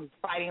or someone who's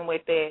fighting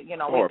with it. You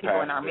know, we have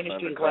people in our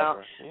ministry as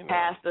well. You know.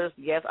 Pastors,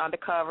 yes,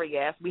 undercover,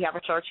 yes. We have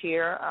a church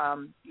here,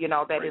 you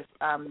know, that is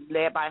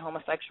led by a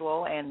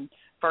homosexual and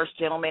first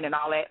gentleman and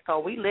all that. So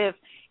we live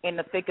in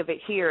the thick of it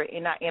here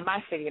in my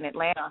city in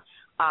Atlanta.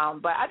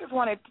 But I just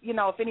wanted, you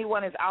know, if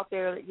anyone is out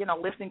there, you know,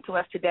 listening to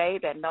us today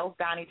that knows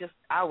Donnie,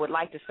 I would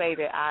like to say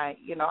that I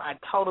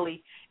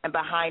totally am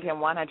behind him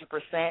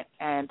 100%.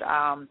 And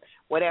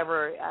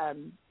whatever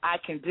I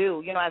can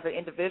do, you know, as an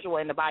individual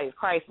in the body of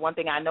Christ, one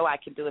thing I know I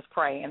can do is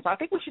pray. And so I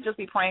think we should just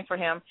be praying for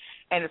him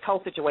and this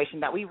whole situation,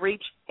 that we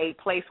reach a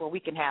place where we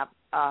can have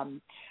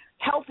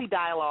healthy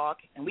dialogue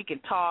and we can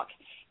talk.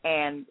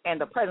 And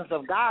the presence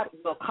of God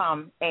will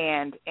come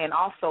and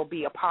also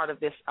be a part of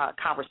this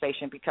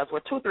conversation, because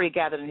where 2 or 3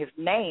 gathered in his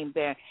name,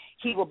 then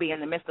he will be in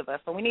the midst of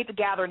us. So we need to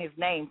gather in his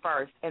name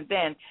first and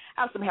then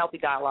have some healthy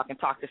dialogue and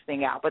talk this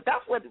thing out. But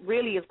that's what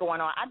really is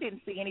going on. I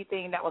didn't see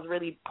anything that was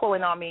really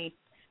pulling on me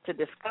to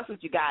discuss with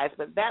you guys,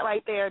 but that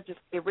right there,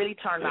 it really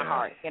turned my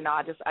heart. You know,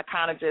 I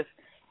kind of just,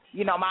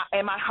 you know,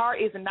 my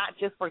heart is not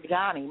just for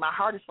Johnny. My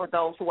heart is for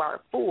those who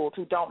are fools,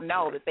 who don't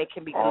know that they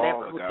can be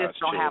delivered, who just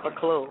don't have a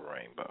clue.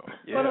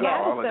 Yeah,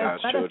 all of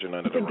God's children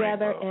under the rainbow.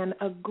 Together and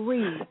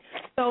agree.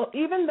 So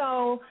even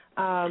though,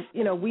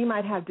 we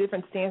might have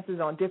different stances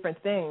on different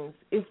things,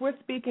 if we're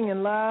speaking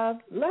in love,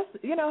 let's,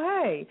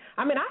 hey.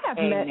 I mean, I have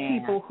met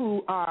people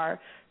who are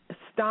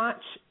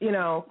staunch,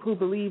 who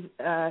believe,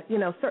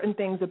 certain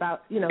things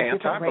about,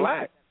 different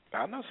races.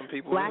 I know some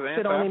people blacks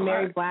should only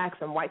marry blacks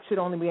and whites should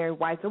only marry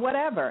whites or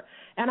whatever.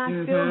 And I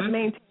still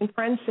maintain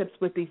friendships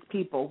with these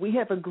people. We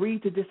have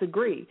agreed to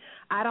disagree.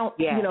 I don't,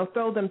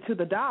 throw them to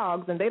the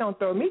dogs, and they don't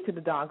throw me to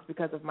the dogs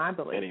because of my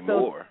beliefs.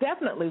 Anymore. So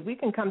definitely we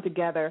can come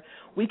together.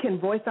 We can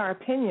voice our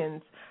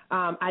opinions.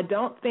 I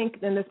don't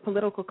think in this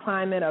political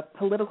climate of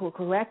political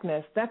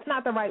correctness, that's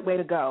not the right way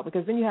to go,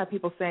 because then you have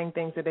people saying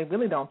things that they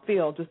really don't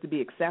feel just to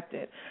be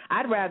accepted.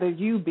 I'd rather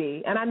you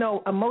be, and I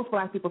know most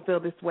black people feel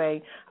this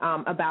way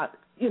about,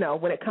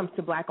 when it comes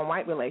to black and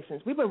white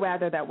relations. We would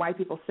rather that white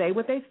people say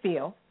what they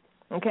feel,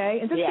 okay,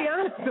 and just be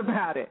honest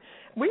about it.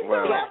 We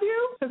still love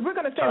you because we're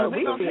going to say what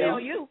we feel.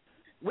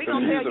 We're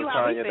going to tell you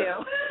how we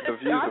feel.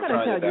 I'm going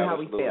to tell you how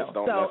we feel.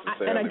 So,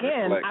 and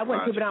again, I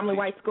went to a predominantly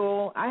white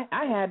school.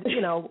 I had,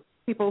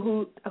 people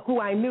who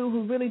I knew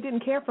who really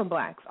didn't care for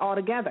blacks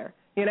altogether.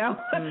 But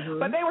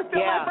they were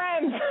still my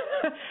friends.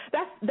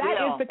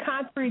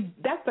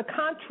 That's the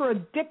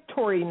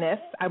contradictoriness,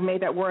 I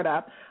made that word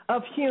up,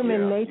 of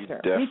human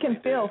nature. We can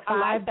feel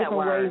 5 different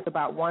ways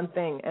about one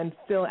thing and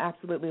still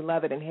absolutely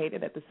love it and hate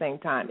it at the same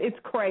time. It's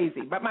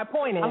crazy. But my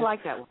point is, I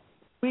like that one.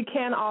 We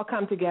can all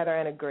come together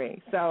and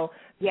agree. So,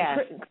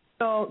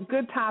 So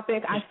good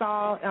topic. I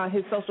saw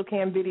his social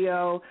cam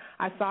video.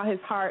 I saw his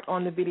heart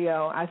on the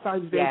video. I saw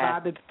he was very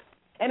bothered.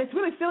 And it's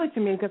really silly to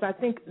me because I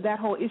think that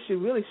whole issue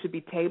really should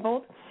be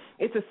tabled.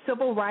 It's a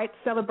civil rights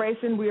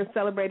celebration. We are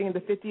celebrating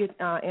the 50th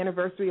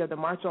anniversary of the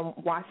March on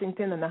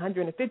Washington and the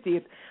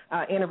 150th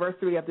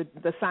anniversary of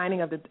the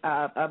signing of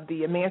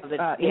the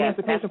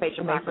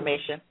Emancipation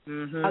Proclamation.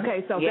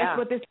 Okay, so that's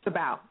what this is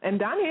about. And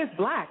Donnie is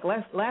black.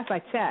 Last I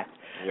checked.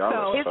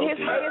 So his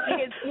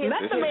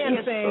let the man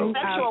sing.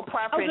 Sexual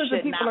preference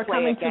should people are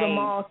coming to the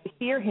mall to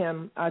hear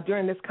him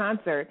during this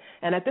concert,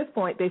 and at this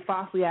point they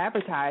falsely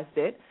advertised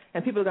it.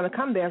 And people are going to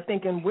come there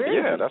thinking,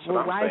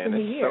 why isn't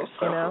he here?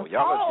 So simple.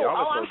 Y'all are so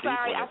I'm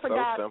sorry. I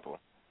forgot. So simple.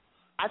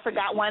 I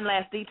forgot one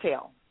last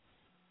detail.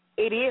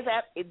 It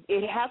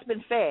has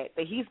been said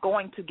that he's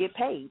going to get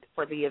paid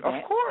for the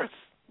event. Of course.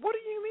 What do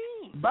you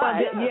mean?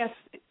 But yes,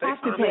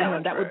 have to pay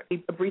him. That would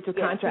be a breach of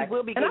contract.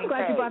 Will be and I'm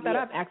glad you brought that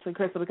up, actually,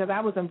 Crystal, because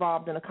I was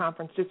involved in a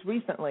conference just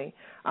recently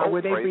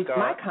where they breached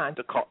my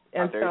contract.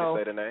 And so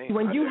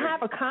when you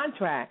have a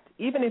contract,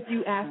 even if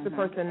you ask the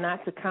person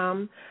not to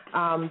come,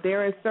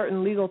 there is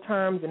certain legal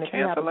terms, and if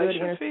you have a good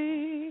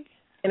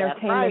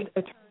entertainment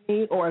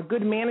attorney or a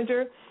good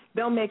manager,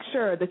 they'll make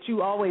sure that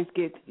you always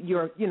get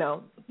your,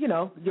 your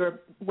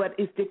what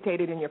is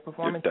dictated in your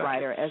performance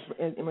rider as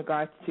in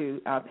regards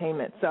to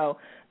payment. So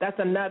that's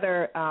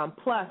another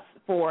plus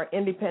for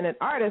independent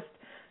artists,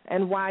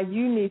 and why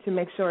you need to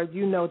make sure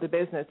you know the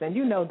business. And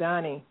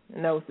Donnie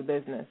knows the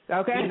business,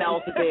 okay? He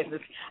knows the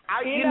business.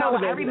 I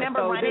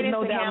remember running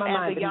into him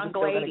as a young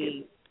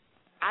lady.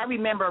 I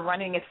remember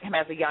running into him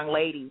as a young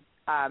lady.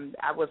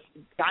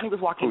 Donnie was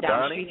walking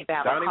down the street. He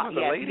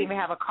didn't even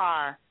have a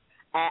car.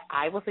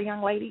 I was a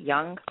young lady, as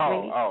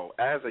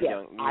a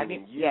young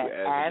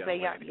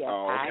lady.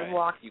 I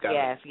walked. You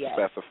gotta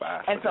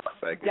specify. And so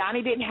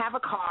Donnie didn't have a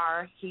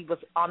car. He was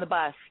on the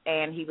bus,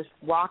 and he was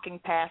walking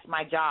past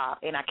my job.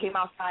 And I came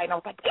outside, and I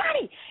was like,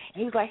 Donnie! And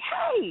he was like,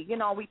 hey,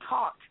 we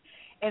talked.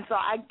 And so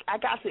I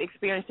got to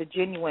experience the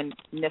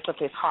genuineness of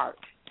his heart.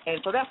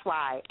 And so that's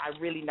why I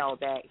really know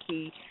that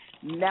he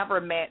never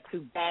meant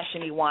to bash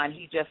anyone.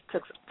 He just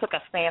took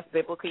a stance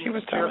biblically. He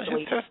was telling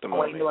his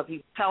testimony. He was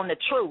telling the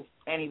truth,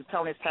 and he was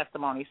telling his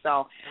testimony.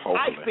 So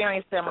I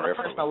experienced him on a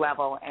personal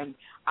level, and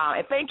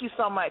thank you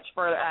so much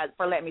for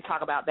letting me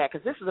talk about that,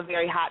 because this is a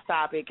very hot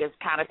topic. It's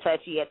kind of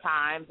touchy at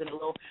times,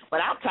 but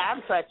I'm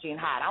touchy and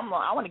hot.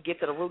 I want to get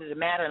to the root of the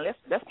matter, and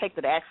let's take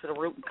the axe to the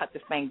root and cut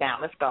this thing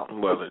down. Let's go.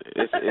 Well, it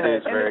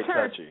is very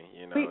touchy.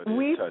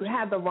 We've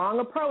had the wrong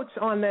approach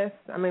on this.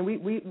 I mean,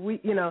 we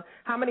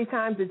how many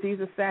times did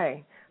Jesus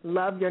say,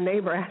 love your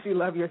neighbor as you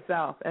love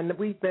yourself? And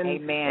we've been,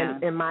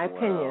 in my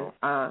opinion,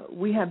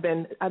 we have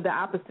been the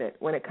opposite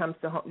when it comes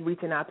to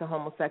reaching out to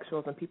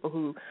homosexuals and people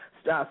who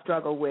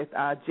struggle with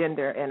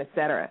gender and et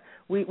cetera.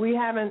 We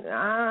haven't,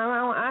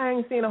 I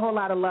ain't seen a whole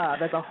lot of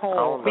love as a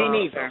whole. Me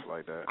neither.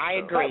 Like that, I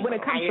agree. But when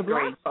it comes to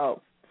black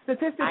folks,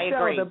 statistics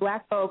show that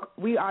black folk,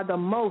 we are the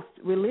most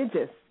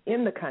religious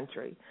in the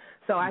country.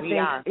 So I think,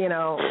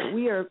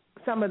 we are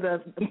some of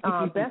the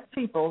best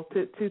people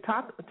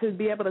to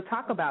be able to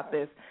talk about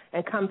this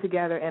and come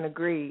together and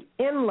agree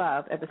in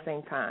love at the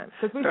same time.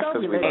 Because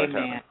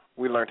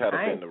we learned how to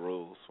bend the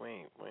rules.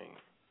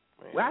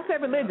 Well, I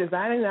said religious.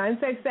 I didn't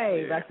say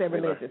saved. Yeah, I said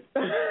religious.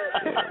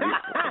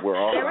 We're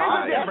all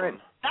different.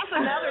 That's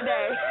another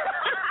day.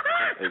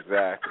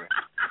 Exactly.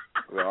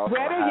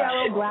 Red or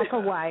yellow, black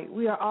or white,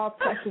 we are all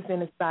precious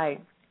in His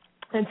sight.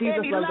 And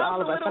Jesus loves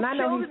all of us. And I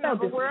know He's so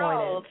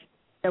disappointed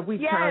that we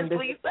turned this.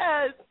 Yes, He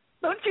says.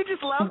 Don't you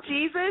just love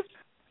Jesus?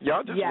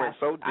 Y'all just went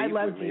so deep I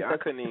love with me. Jesus. I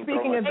couldn't even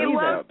Speaking of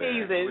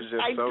Jesus,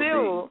 I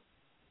do.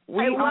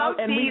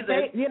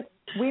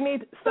 We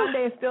need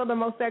Sunday is still the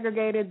most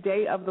segregated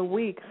day of the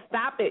week.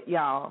 Stop it,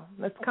 y'all.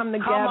 Let's come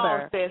together. Come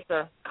on,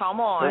 sister. Come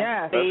on.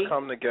 Yes. Let's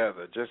come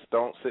together. Just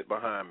don't sit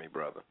behind me,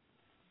 brother.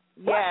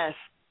 Yes.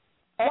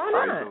 Why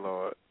not? Praise the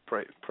Lord.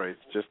 Praise.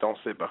 Just don't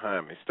sit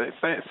behind me. Sit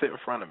in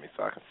front of me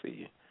so I can see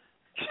you.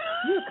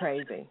 You're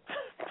crazy.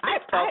 I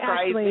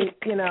actually,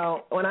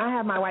 when I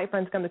have my white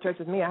friends come to church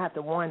with me, I have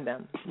to warn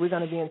them. We're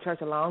going to be in church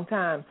a long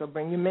time, so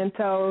bring your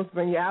Mentos,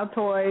 bring your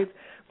Altoids,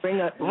 bring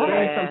some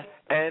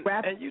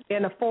wrap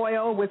in a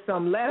foil with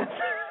some lettuce.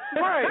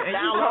 Right.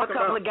 Download a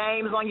couple of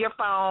games on your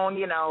phone,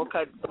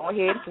 cause go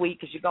ahead, sweet,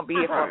 because you're going to be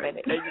here for a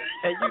minute. And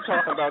you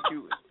talking about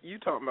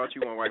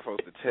you want white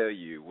folks to tell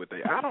you what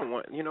they, I don't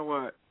want, you know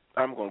what?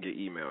 I'm gonna get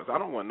emails. I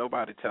don't want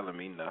nobody telling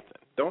me nothing.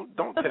 Don't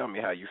tell me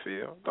how you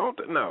feel.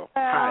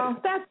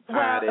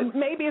 Hide it.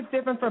 Maybe it's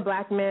different for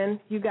black men.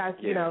 You guys,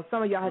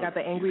 some of y'all have got the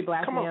angry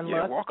black man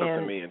look. Walk up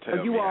to me and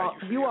tell me how you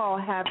feel. You all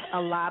have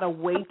a lot of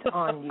weight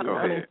on you. Go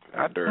ahead.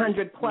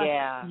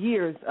 100+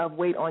 years of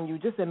weight on you,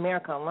 just in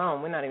America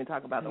alone. We're not even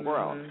talking about the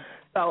world.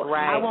 So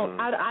I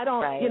won't. I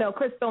don't.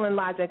 Crystal and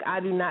Logic.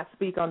 I do not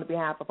speak on the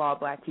behalf of all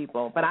black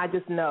people, but I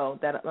just know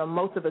that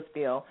most of us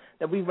feel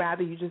that we'd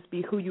rather you just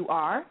be who you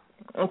are.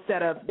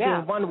 Instead of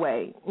being one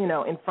way,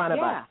 in front of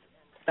us,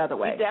 the other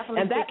way. You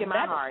definitely stick in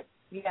my heart.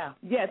 Yeah.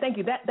 Yeah, thank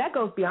you. That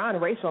goes beyond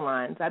racial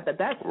lines. That's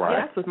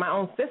with my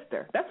own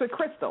sister. That's with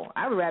Crystal.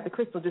 I would rather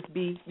Crystal just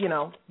be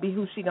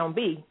who she gonna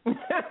be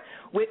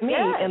with me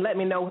and let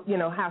me know,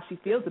 how she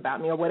feels about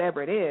me or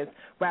whatever it is,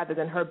 rather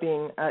than her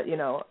being,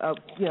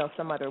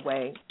 some other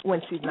way when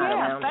she's not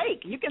around. Yeah,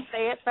 fake. You can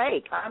say it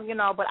fake,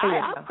 but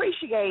I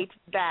appreciate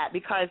that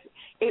because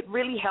it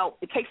really helps.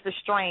 It takes the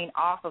strain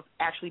off of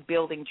actually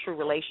building true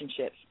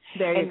relationships.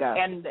 There you go.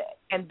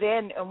 And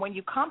then when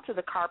you come to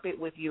the carpet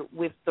with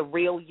the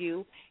real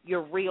you,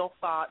 your real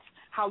thoughts,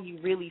 how you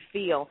really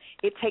feel,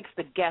 it takes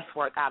the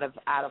guesswork out of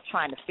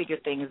trying to figure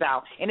things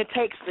out, and it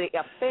takes the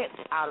offense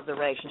out of the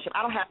relationship.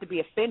 I don't have to be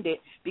offended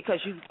because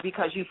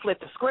you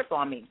flipped the script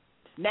on me.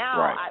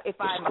 Now, if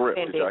I'm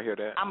offended, did y'all hear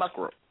that?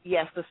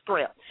 Yes, the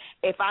script.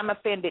 If I'm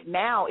offended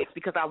now, it's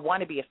because I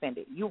want to be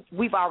offended.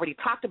 We've already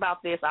talked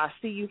about this. I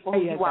see you for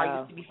who you are.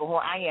 You see me for who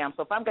I am.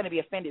 So if I'm going to be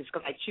offended, it's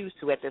because I choose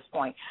to at this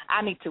point.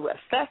 I need to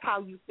assess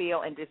how you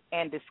feel and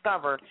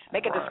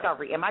make a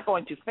discovery. Am I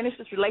going to finish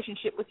this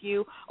relationship with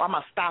you, or am I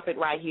going to stop it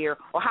right here,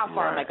 or how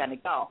far am I going to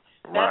go?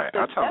 I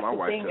tell my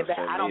wife to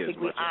offend me as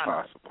much as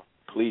possible.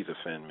 Please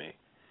offend me.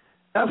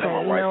 I tell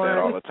my wife that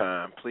all the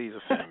time. Please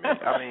offend me.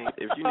 I mean,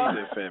 if you need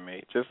to offend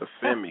me, just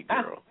offend me,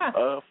 girl.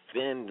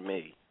 Offend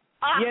me.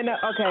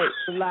 Okay,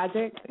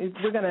 Logic.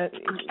 We're going to,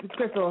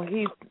 Crystal,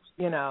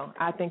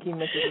 I think he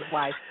misses his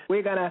wife.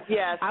 We're going to,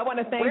 I want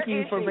to thank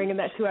you for bringing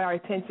that to our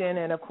attention.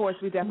 And, of course,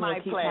 we definitely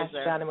keep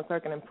Pastor John and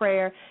McClurkin in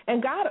prayer.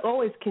 And God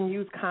always can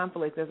use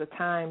conflict as a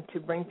time to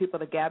bring people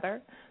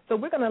together. So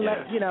we're going to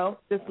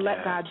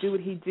let God do what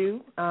he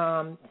do.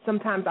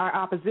 Sometimes our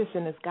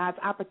opposition is God's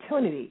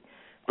opportunity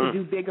to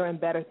do bigger and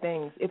better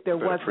things if there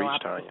was no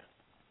opportunity. Tanya.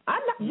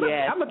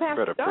 I'm a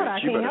pastor. I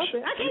can't help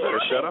it. You better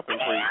shut up and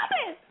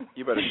preach.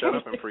 You better shut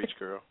up and preach,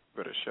 girl.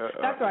 Better shut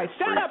up. That's right.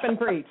 Shut up and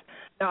preach.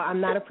 No, I'm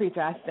not a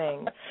preacher. I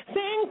sing.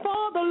 Sing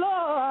for the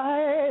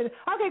Lord.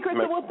 Okay,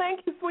 Crystal. Well,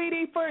 thank you,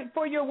 sweetie,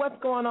 for your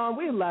what's going on.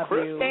 We love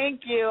you.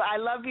 Thank you. I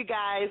love you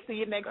guys. See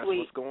you next week.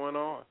 What's going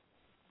on?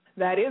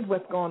 That is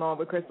what's going on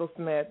with Crystal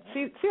Smith.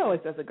 She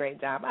always does a great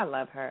job. I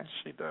love her.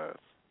 She does.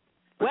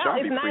 Well,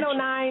 it's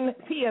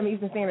 9:09 p.m.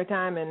 Eastern Standard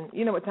Time, and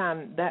you know what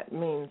time that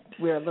means.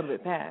 We're a little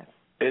bit past.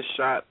 It's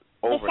shot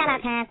over. It's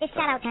shout-out time. It's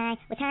shout-out time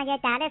with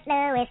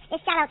TanyaDallas-Lewis. It's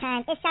shout-out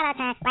time. It's shout-out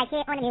time right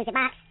here on the Music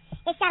Box.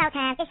 It's shout-out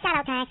time. It's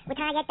shout-out time with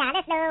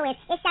TanyaDallas-Lewis.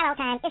 It's shout-out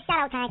time. It's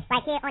shout-out time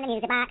right here on the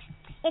Music Box.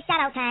 It's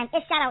shout-out time.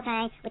 It's shout-out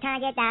time with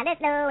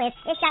TanyaDallas-Lewis.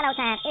 It's shout-out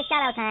time. It's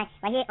shout-out time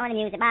right here on the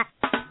Music Box.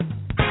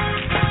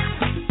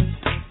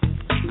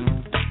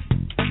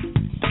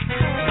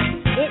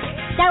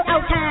 It's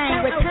shout-out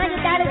time with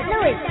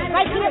TanyaDallas-Lewis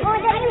right here on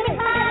the Music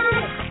Box.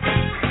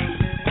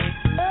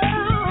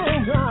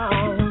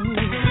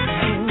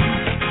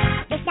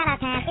 It's shout-out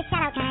time. It's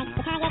shout-out time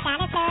with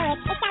TanyaDallas-Lewis.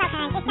 It's shout-out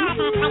time. It's shout-out time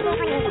right here on the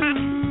Music Box.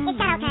 It's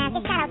shout-out time.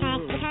 It's shout-out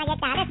time with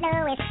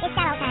TanyaDallas-Lewis. It's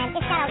shout-out time.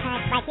 It's shout-out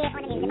time right here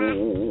on the Music Box.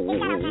 It's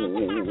shout-out time. It's shout-out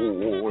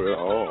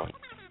time.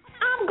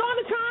 I'm going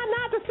to try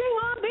not to sing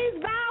on these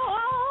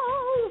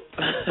vowels,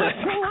 but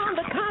sing on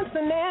the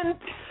consonant.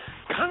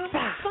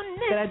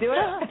 Did I do it?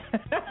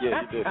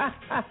 Yeah, you did.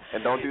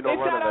 And don't do no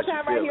running. It's shout-out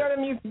time right here on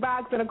the Music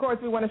Box. And, of course,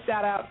 we want to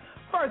shout out,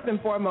 first and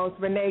foremost,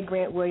 Renee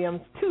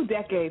Grant-Williams. 2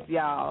 decades,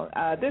 y'all.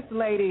 This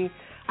lady,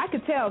 I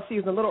could tell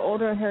she's a little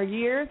older in her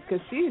years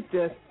because she's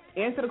just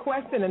answer the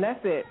question and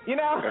that's it. That's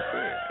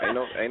it.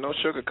 Ain't no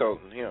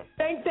sugarcoating here.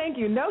 Thank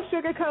you. No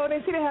sugarcoating.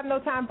 She didn't have no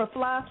time for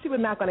fluff. She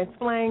was not going to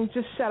explain.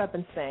 Just shut up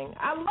and sing.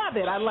 I love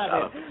it. Shut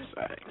up and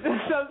sing.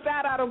 So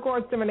shout out, of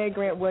course, to Renee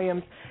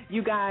Grant-Williams.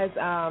 You guys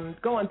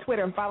go on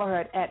Twitter and follow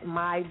her at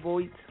My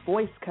Voice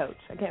Coach.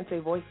 I can't say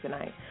voice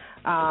tonight.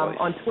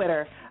 On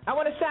Twitter. I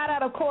want to shout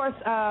out, of course,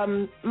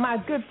 my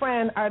good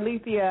friend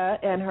Arlethea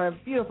and her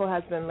beautiful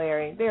husband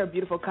Larry. They're a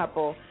beautiful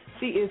couple.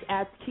 She is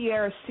at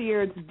Kiara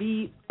Sheard's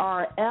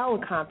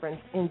VRL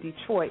conference in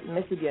Detroit,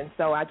 Michigan.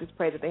 So I just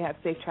pray that they have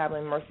safe travel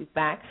and mercies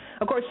back.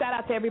 Of course, shout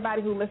out to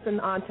everybody who listened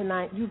on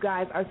tonight. You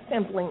guys are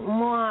simply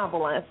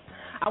marvelous.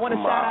 I want to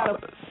shout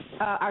out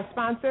our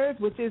sponsors,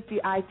 which is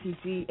the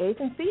ITG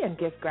Agency and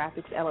Gift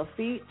Graphics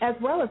LLC, as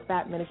well as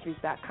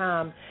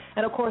FatMinistries.com.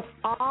 And, of course,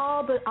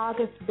 all the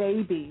August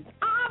babies.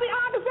 All the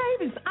August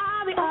babies.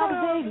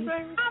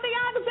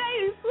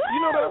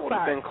 You know, that would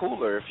have been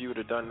cooler if you would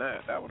have done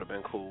that. That would have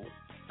been cool.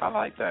 I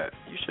like that.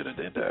 You should have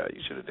did that.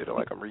 You should have did it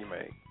like a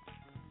remake.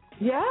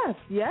 Yes.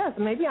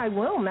 Maybe I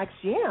will next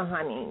year,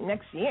 honey.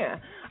 Next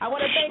year. I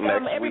want to thank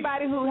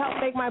everybody who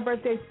helped make my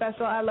birthday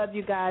special. I love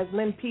you guys.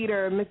 Lynn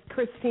Peter, Miss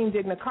Christine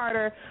Digna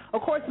Carter.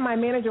 Of course, my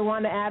manager,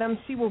 Wanda Adams.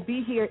 She will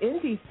be here in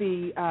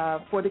D.C.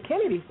 For the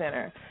Kennedy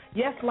Center.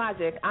 Yes,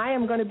 Logic. I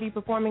am going to be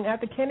performing at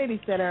the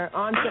Kennedy Center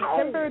on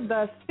September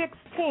the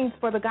 16th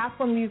for the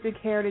Gospel Music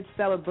Heritage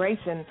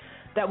Celebration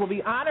that will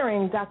be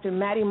honoring Dr.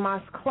 Mattie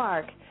Moss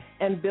Clark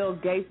and Bill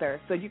Gaither.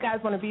 So you guys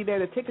want to be there.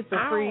 The tickets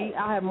are free.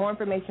 I'll have more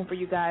information for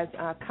you guys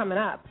coming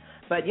up.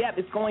 But, yep,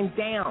 it's going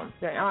down.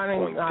 They're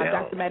honoring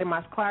Dr. Mattie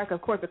Moss Clark.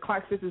 Of course, the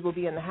Clark sisters will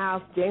be in the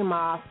house. Jay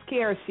Moss,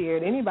 Kiara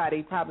Sheard,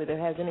 anybody probably that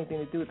has anything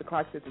to do with the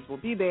Clark sisters will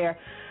be there.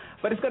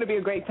 But it's going to be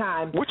a great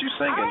time. What you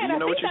singing? All right, do you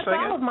know what you're singing?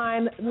 All of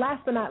mine.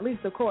 Last but not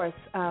least, of course,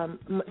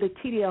 the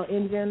TDL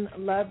Engine.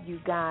 Love you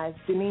guys.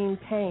 Janine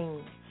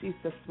Payne. She's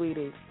the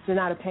sweetie. She's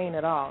not a pain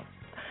at all.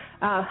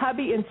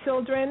 Hubby and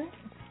Children.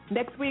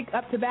 Next week,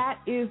 up to that,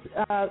 is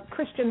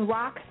Christian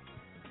rock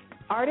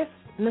artist,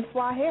 Miss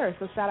Swa Harris.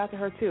 So shout out to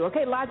her, too.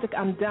 Okay, Logic,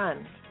 I'm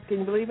done. Can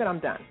you believe it? I'm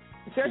done.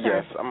 It's your turn.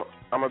 Yes, I'm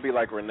going to be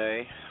like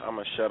Renee. I'm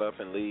going to shut up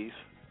and leave.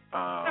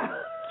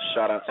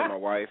 Shout out to my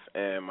wife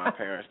and my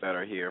parents that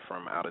are here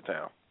from out of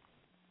town.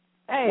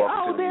 Hey,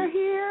 they're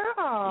here?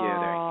 Aww. Yeah,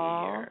 they're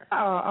here.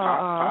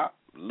 Pop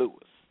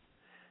Lewis.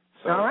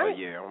 So, all right.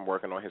 Yeah, I'm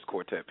working on his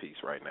quartet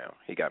piece right now.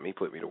 He got me,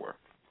 put me to work.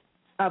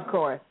 Of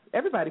course.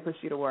 Everybody puts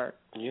you to work.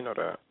 You know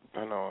that.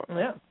 I know.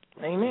 Yeah.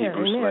 Amen.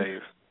 Hebrew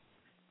slave.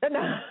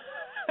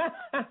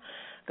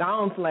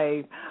 Gone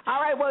slave.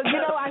 All right, well, you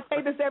know, I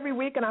say this every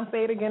week, and I'll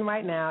say it again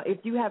right now.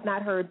 If you have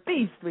not heard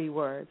these three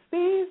words,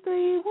 hear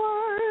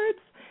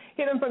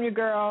them from your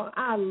girl.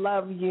 I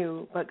love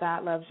you, but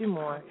God loves you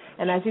more.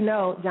 And as you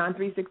know, John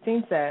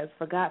 3:16 says,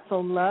 for God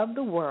so loved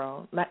the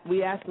world.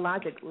 We asked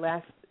Logic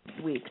last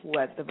week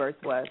what the verse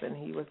was, and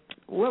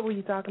what were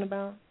you talking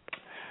about?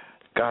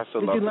 God so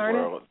loved the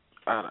world. It?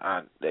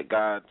 That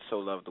God so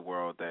loved the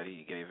world that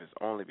he gave his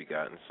only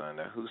begotten Son,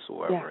 that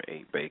whosoever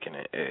ate bacon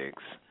and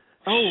eggs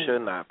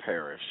should not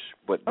perish,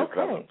 but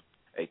develop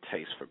a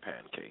taste for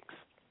pancakes.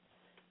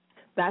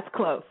 That's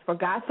close. For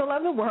God so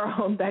loved the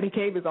world that he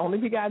gave his only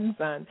begotten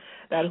Son,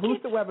 that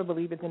whosoever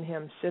believeth in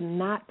him should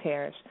not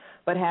perish,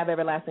 but have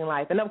everlasting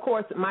life. And, of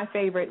course, my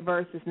favorite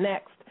verse is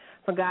next.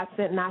 For God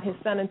sent not his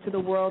Son into the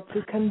world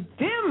to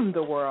condemn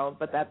the world,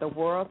 but that the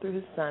world through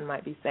his Son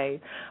might be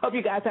saved. Hope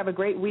you guys have a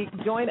great week.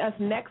 Join us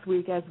next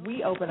week as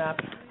we open up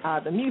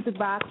the Music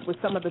Box with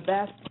some of the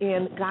best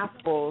in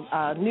gospel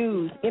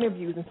news,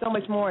 interviews, and so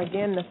much more.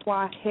 Again,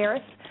 Swa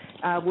Harris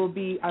will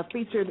be our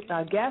featured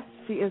guest.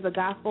 She is a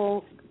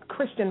gospel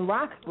Christian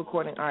rock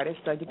recording artist,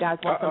 so you guys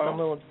want something a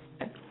little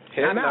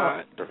I'm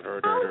out.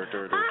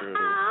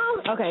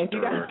 Okay, if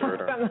you guys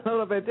want something a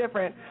little bit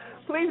different,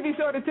 please be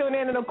sure to tune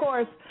in. And, of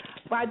course,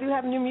 I do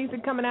have new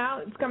music coming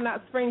out. It's coming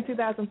out spring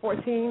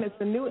 2014. It's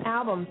the new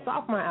album,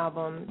 sophomore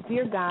album,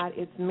 Dear God,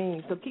 It's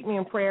Me. So keep me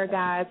in prayer,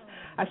 guys.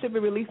 I should be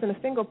releasing a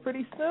single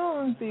pretty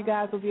soon, so you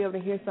guys will be able to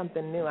hear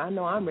something new. I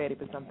know I'm ready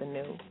for something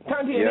new.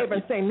 Turn to your neighbor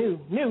and say new.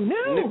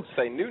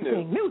 Say new.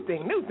 New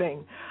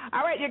thing.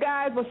 All right, you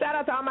guys. Well, shout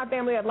out to all my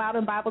family at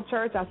Loudon Bible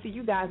Church. I'll see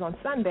you guys on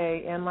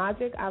Sunday. And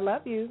Logic, I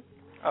love you.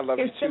 I love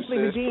It's you Simply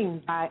too,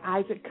 Redeemed by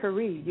Isaac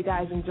Curry. You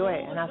guys enjoy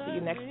it, and I'll see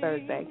you next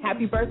Thursday.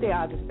 Happy birthday,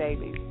 August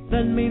baby.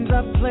 That means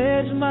I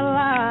pledge my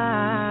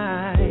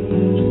life,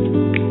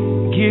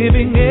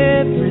 giving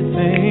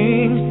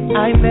everything.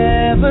 I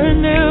never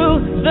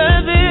knew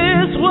that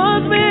this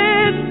was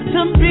meant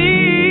to be.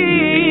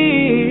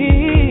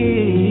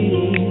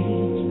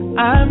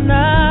 I'm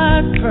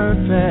not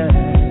perfect,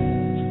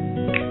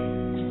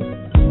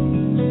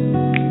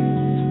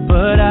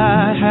 but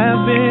I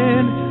have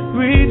been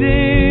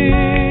redeemed.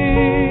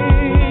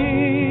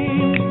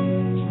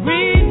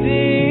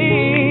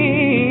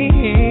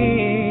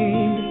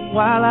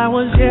 While I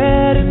was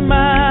yet in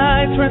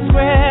my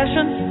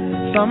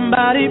transgressions,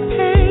 somebody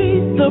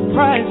paid the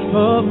price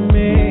for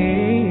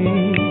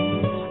me.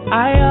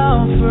 I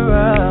offer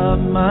up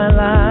my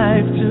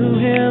life to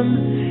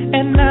him,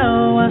 and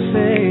now I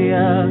say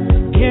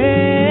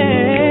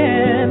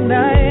again,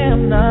 I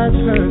am not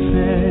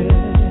perfect.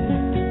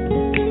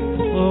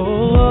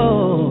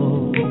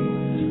 Oh,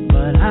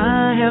 but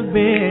I have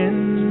been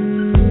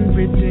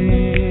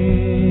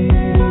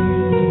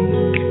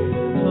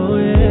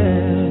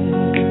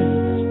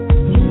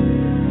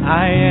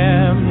I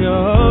am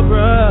your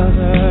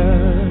brother.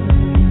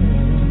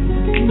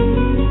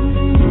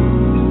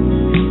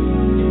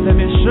 Let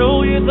me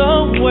show you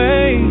the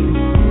way.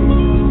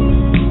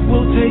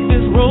 We'll take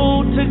this road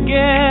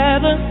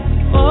together.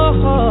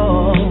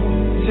 Oh,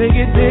 take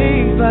it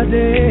day by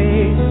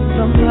day.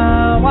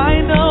 Somehow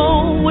I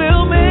know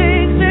we'll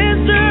make this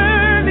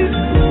journey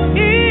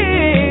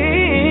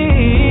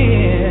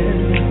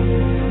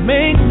end.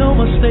 Make no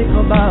mistake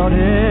about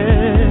it.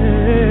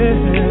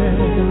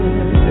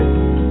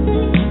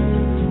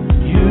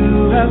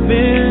 You have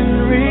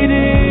been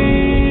redeemed.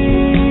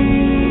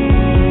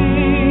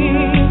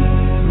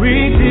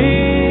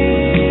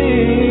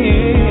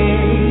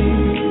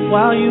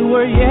 While you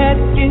were yet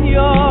in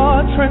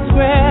your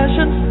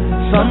transgressions,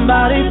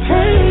 somebody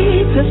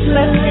paid to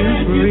set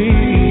you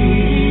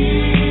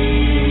free.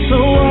 So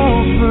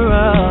offer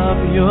up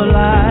your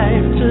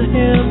life to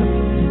Him,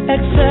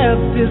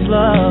 accept His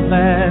love,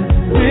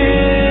 and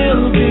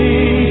we'll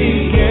begin.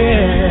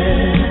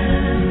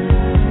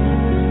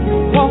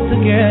 Walk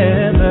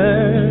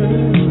together,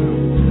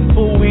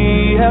 for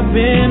we have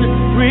been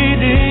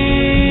redeemed.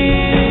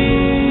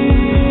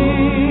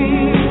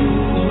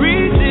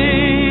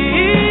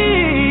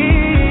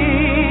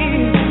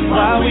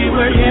 While we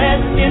were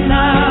yet in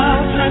our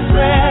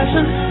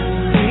transgressions,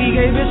 He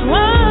gave His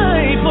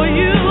life for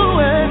you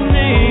and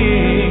me.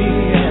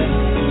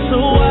 So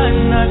why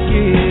not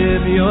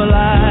give your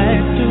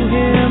life to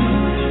Him,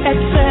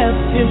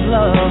 accept His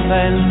love,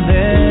 and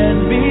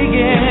then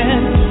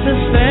begin to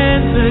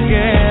stand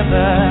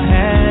together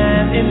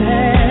hand in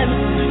hand.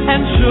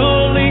 And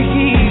surely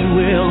He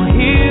will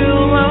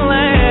heal our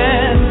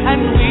land,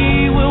 and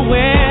we will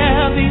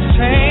wear these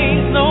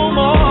chains no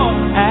more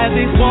as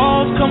these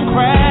walls come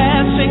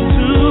crashing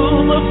to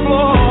the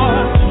floor.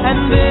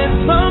 And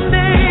then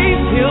someday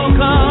He'll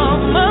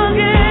come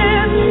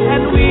again,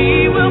 and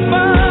we will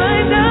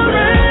find our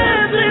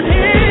rest in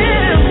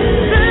Him.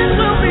 Then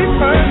we'll be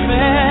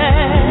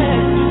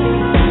perfect.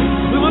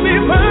 We will be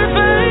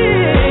perfect.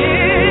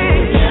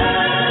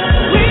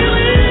 We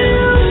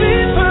will be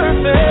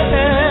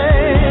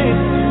perfect.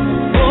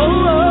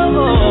 Oh, oh,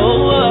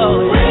 oh,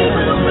 oh. We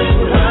will be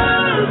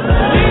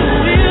perfect.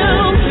 We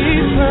will be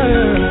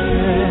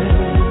perfect.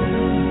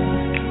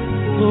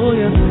 Oh,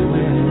 yes, we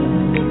will.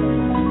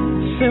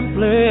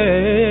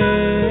 Simply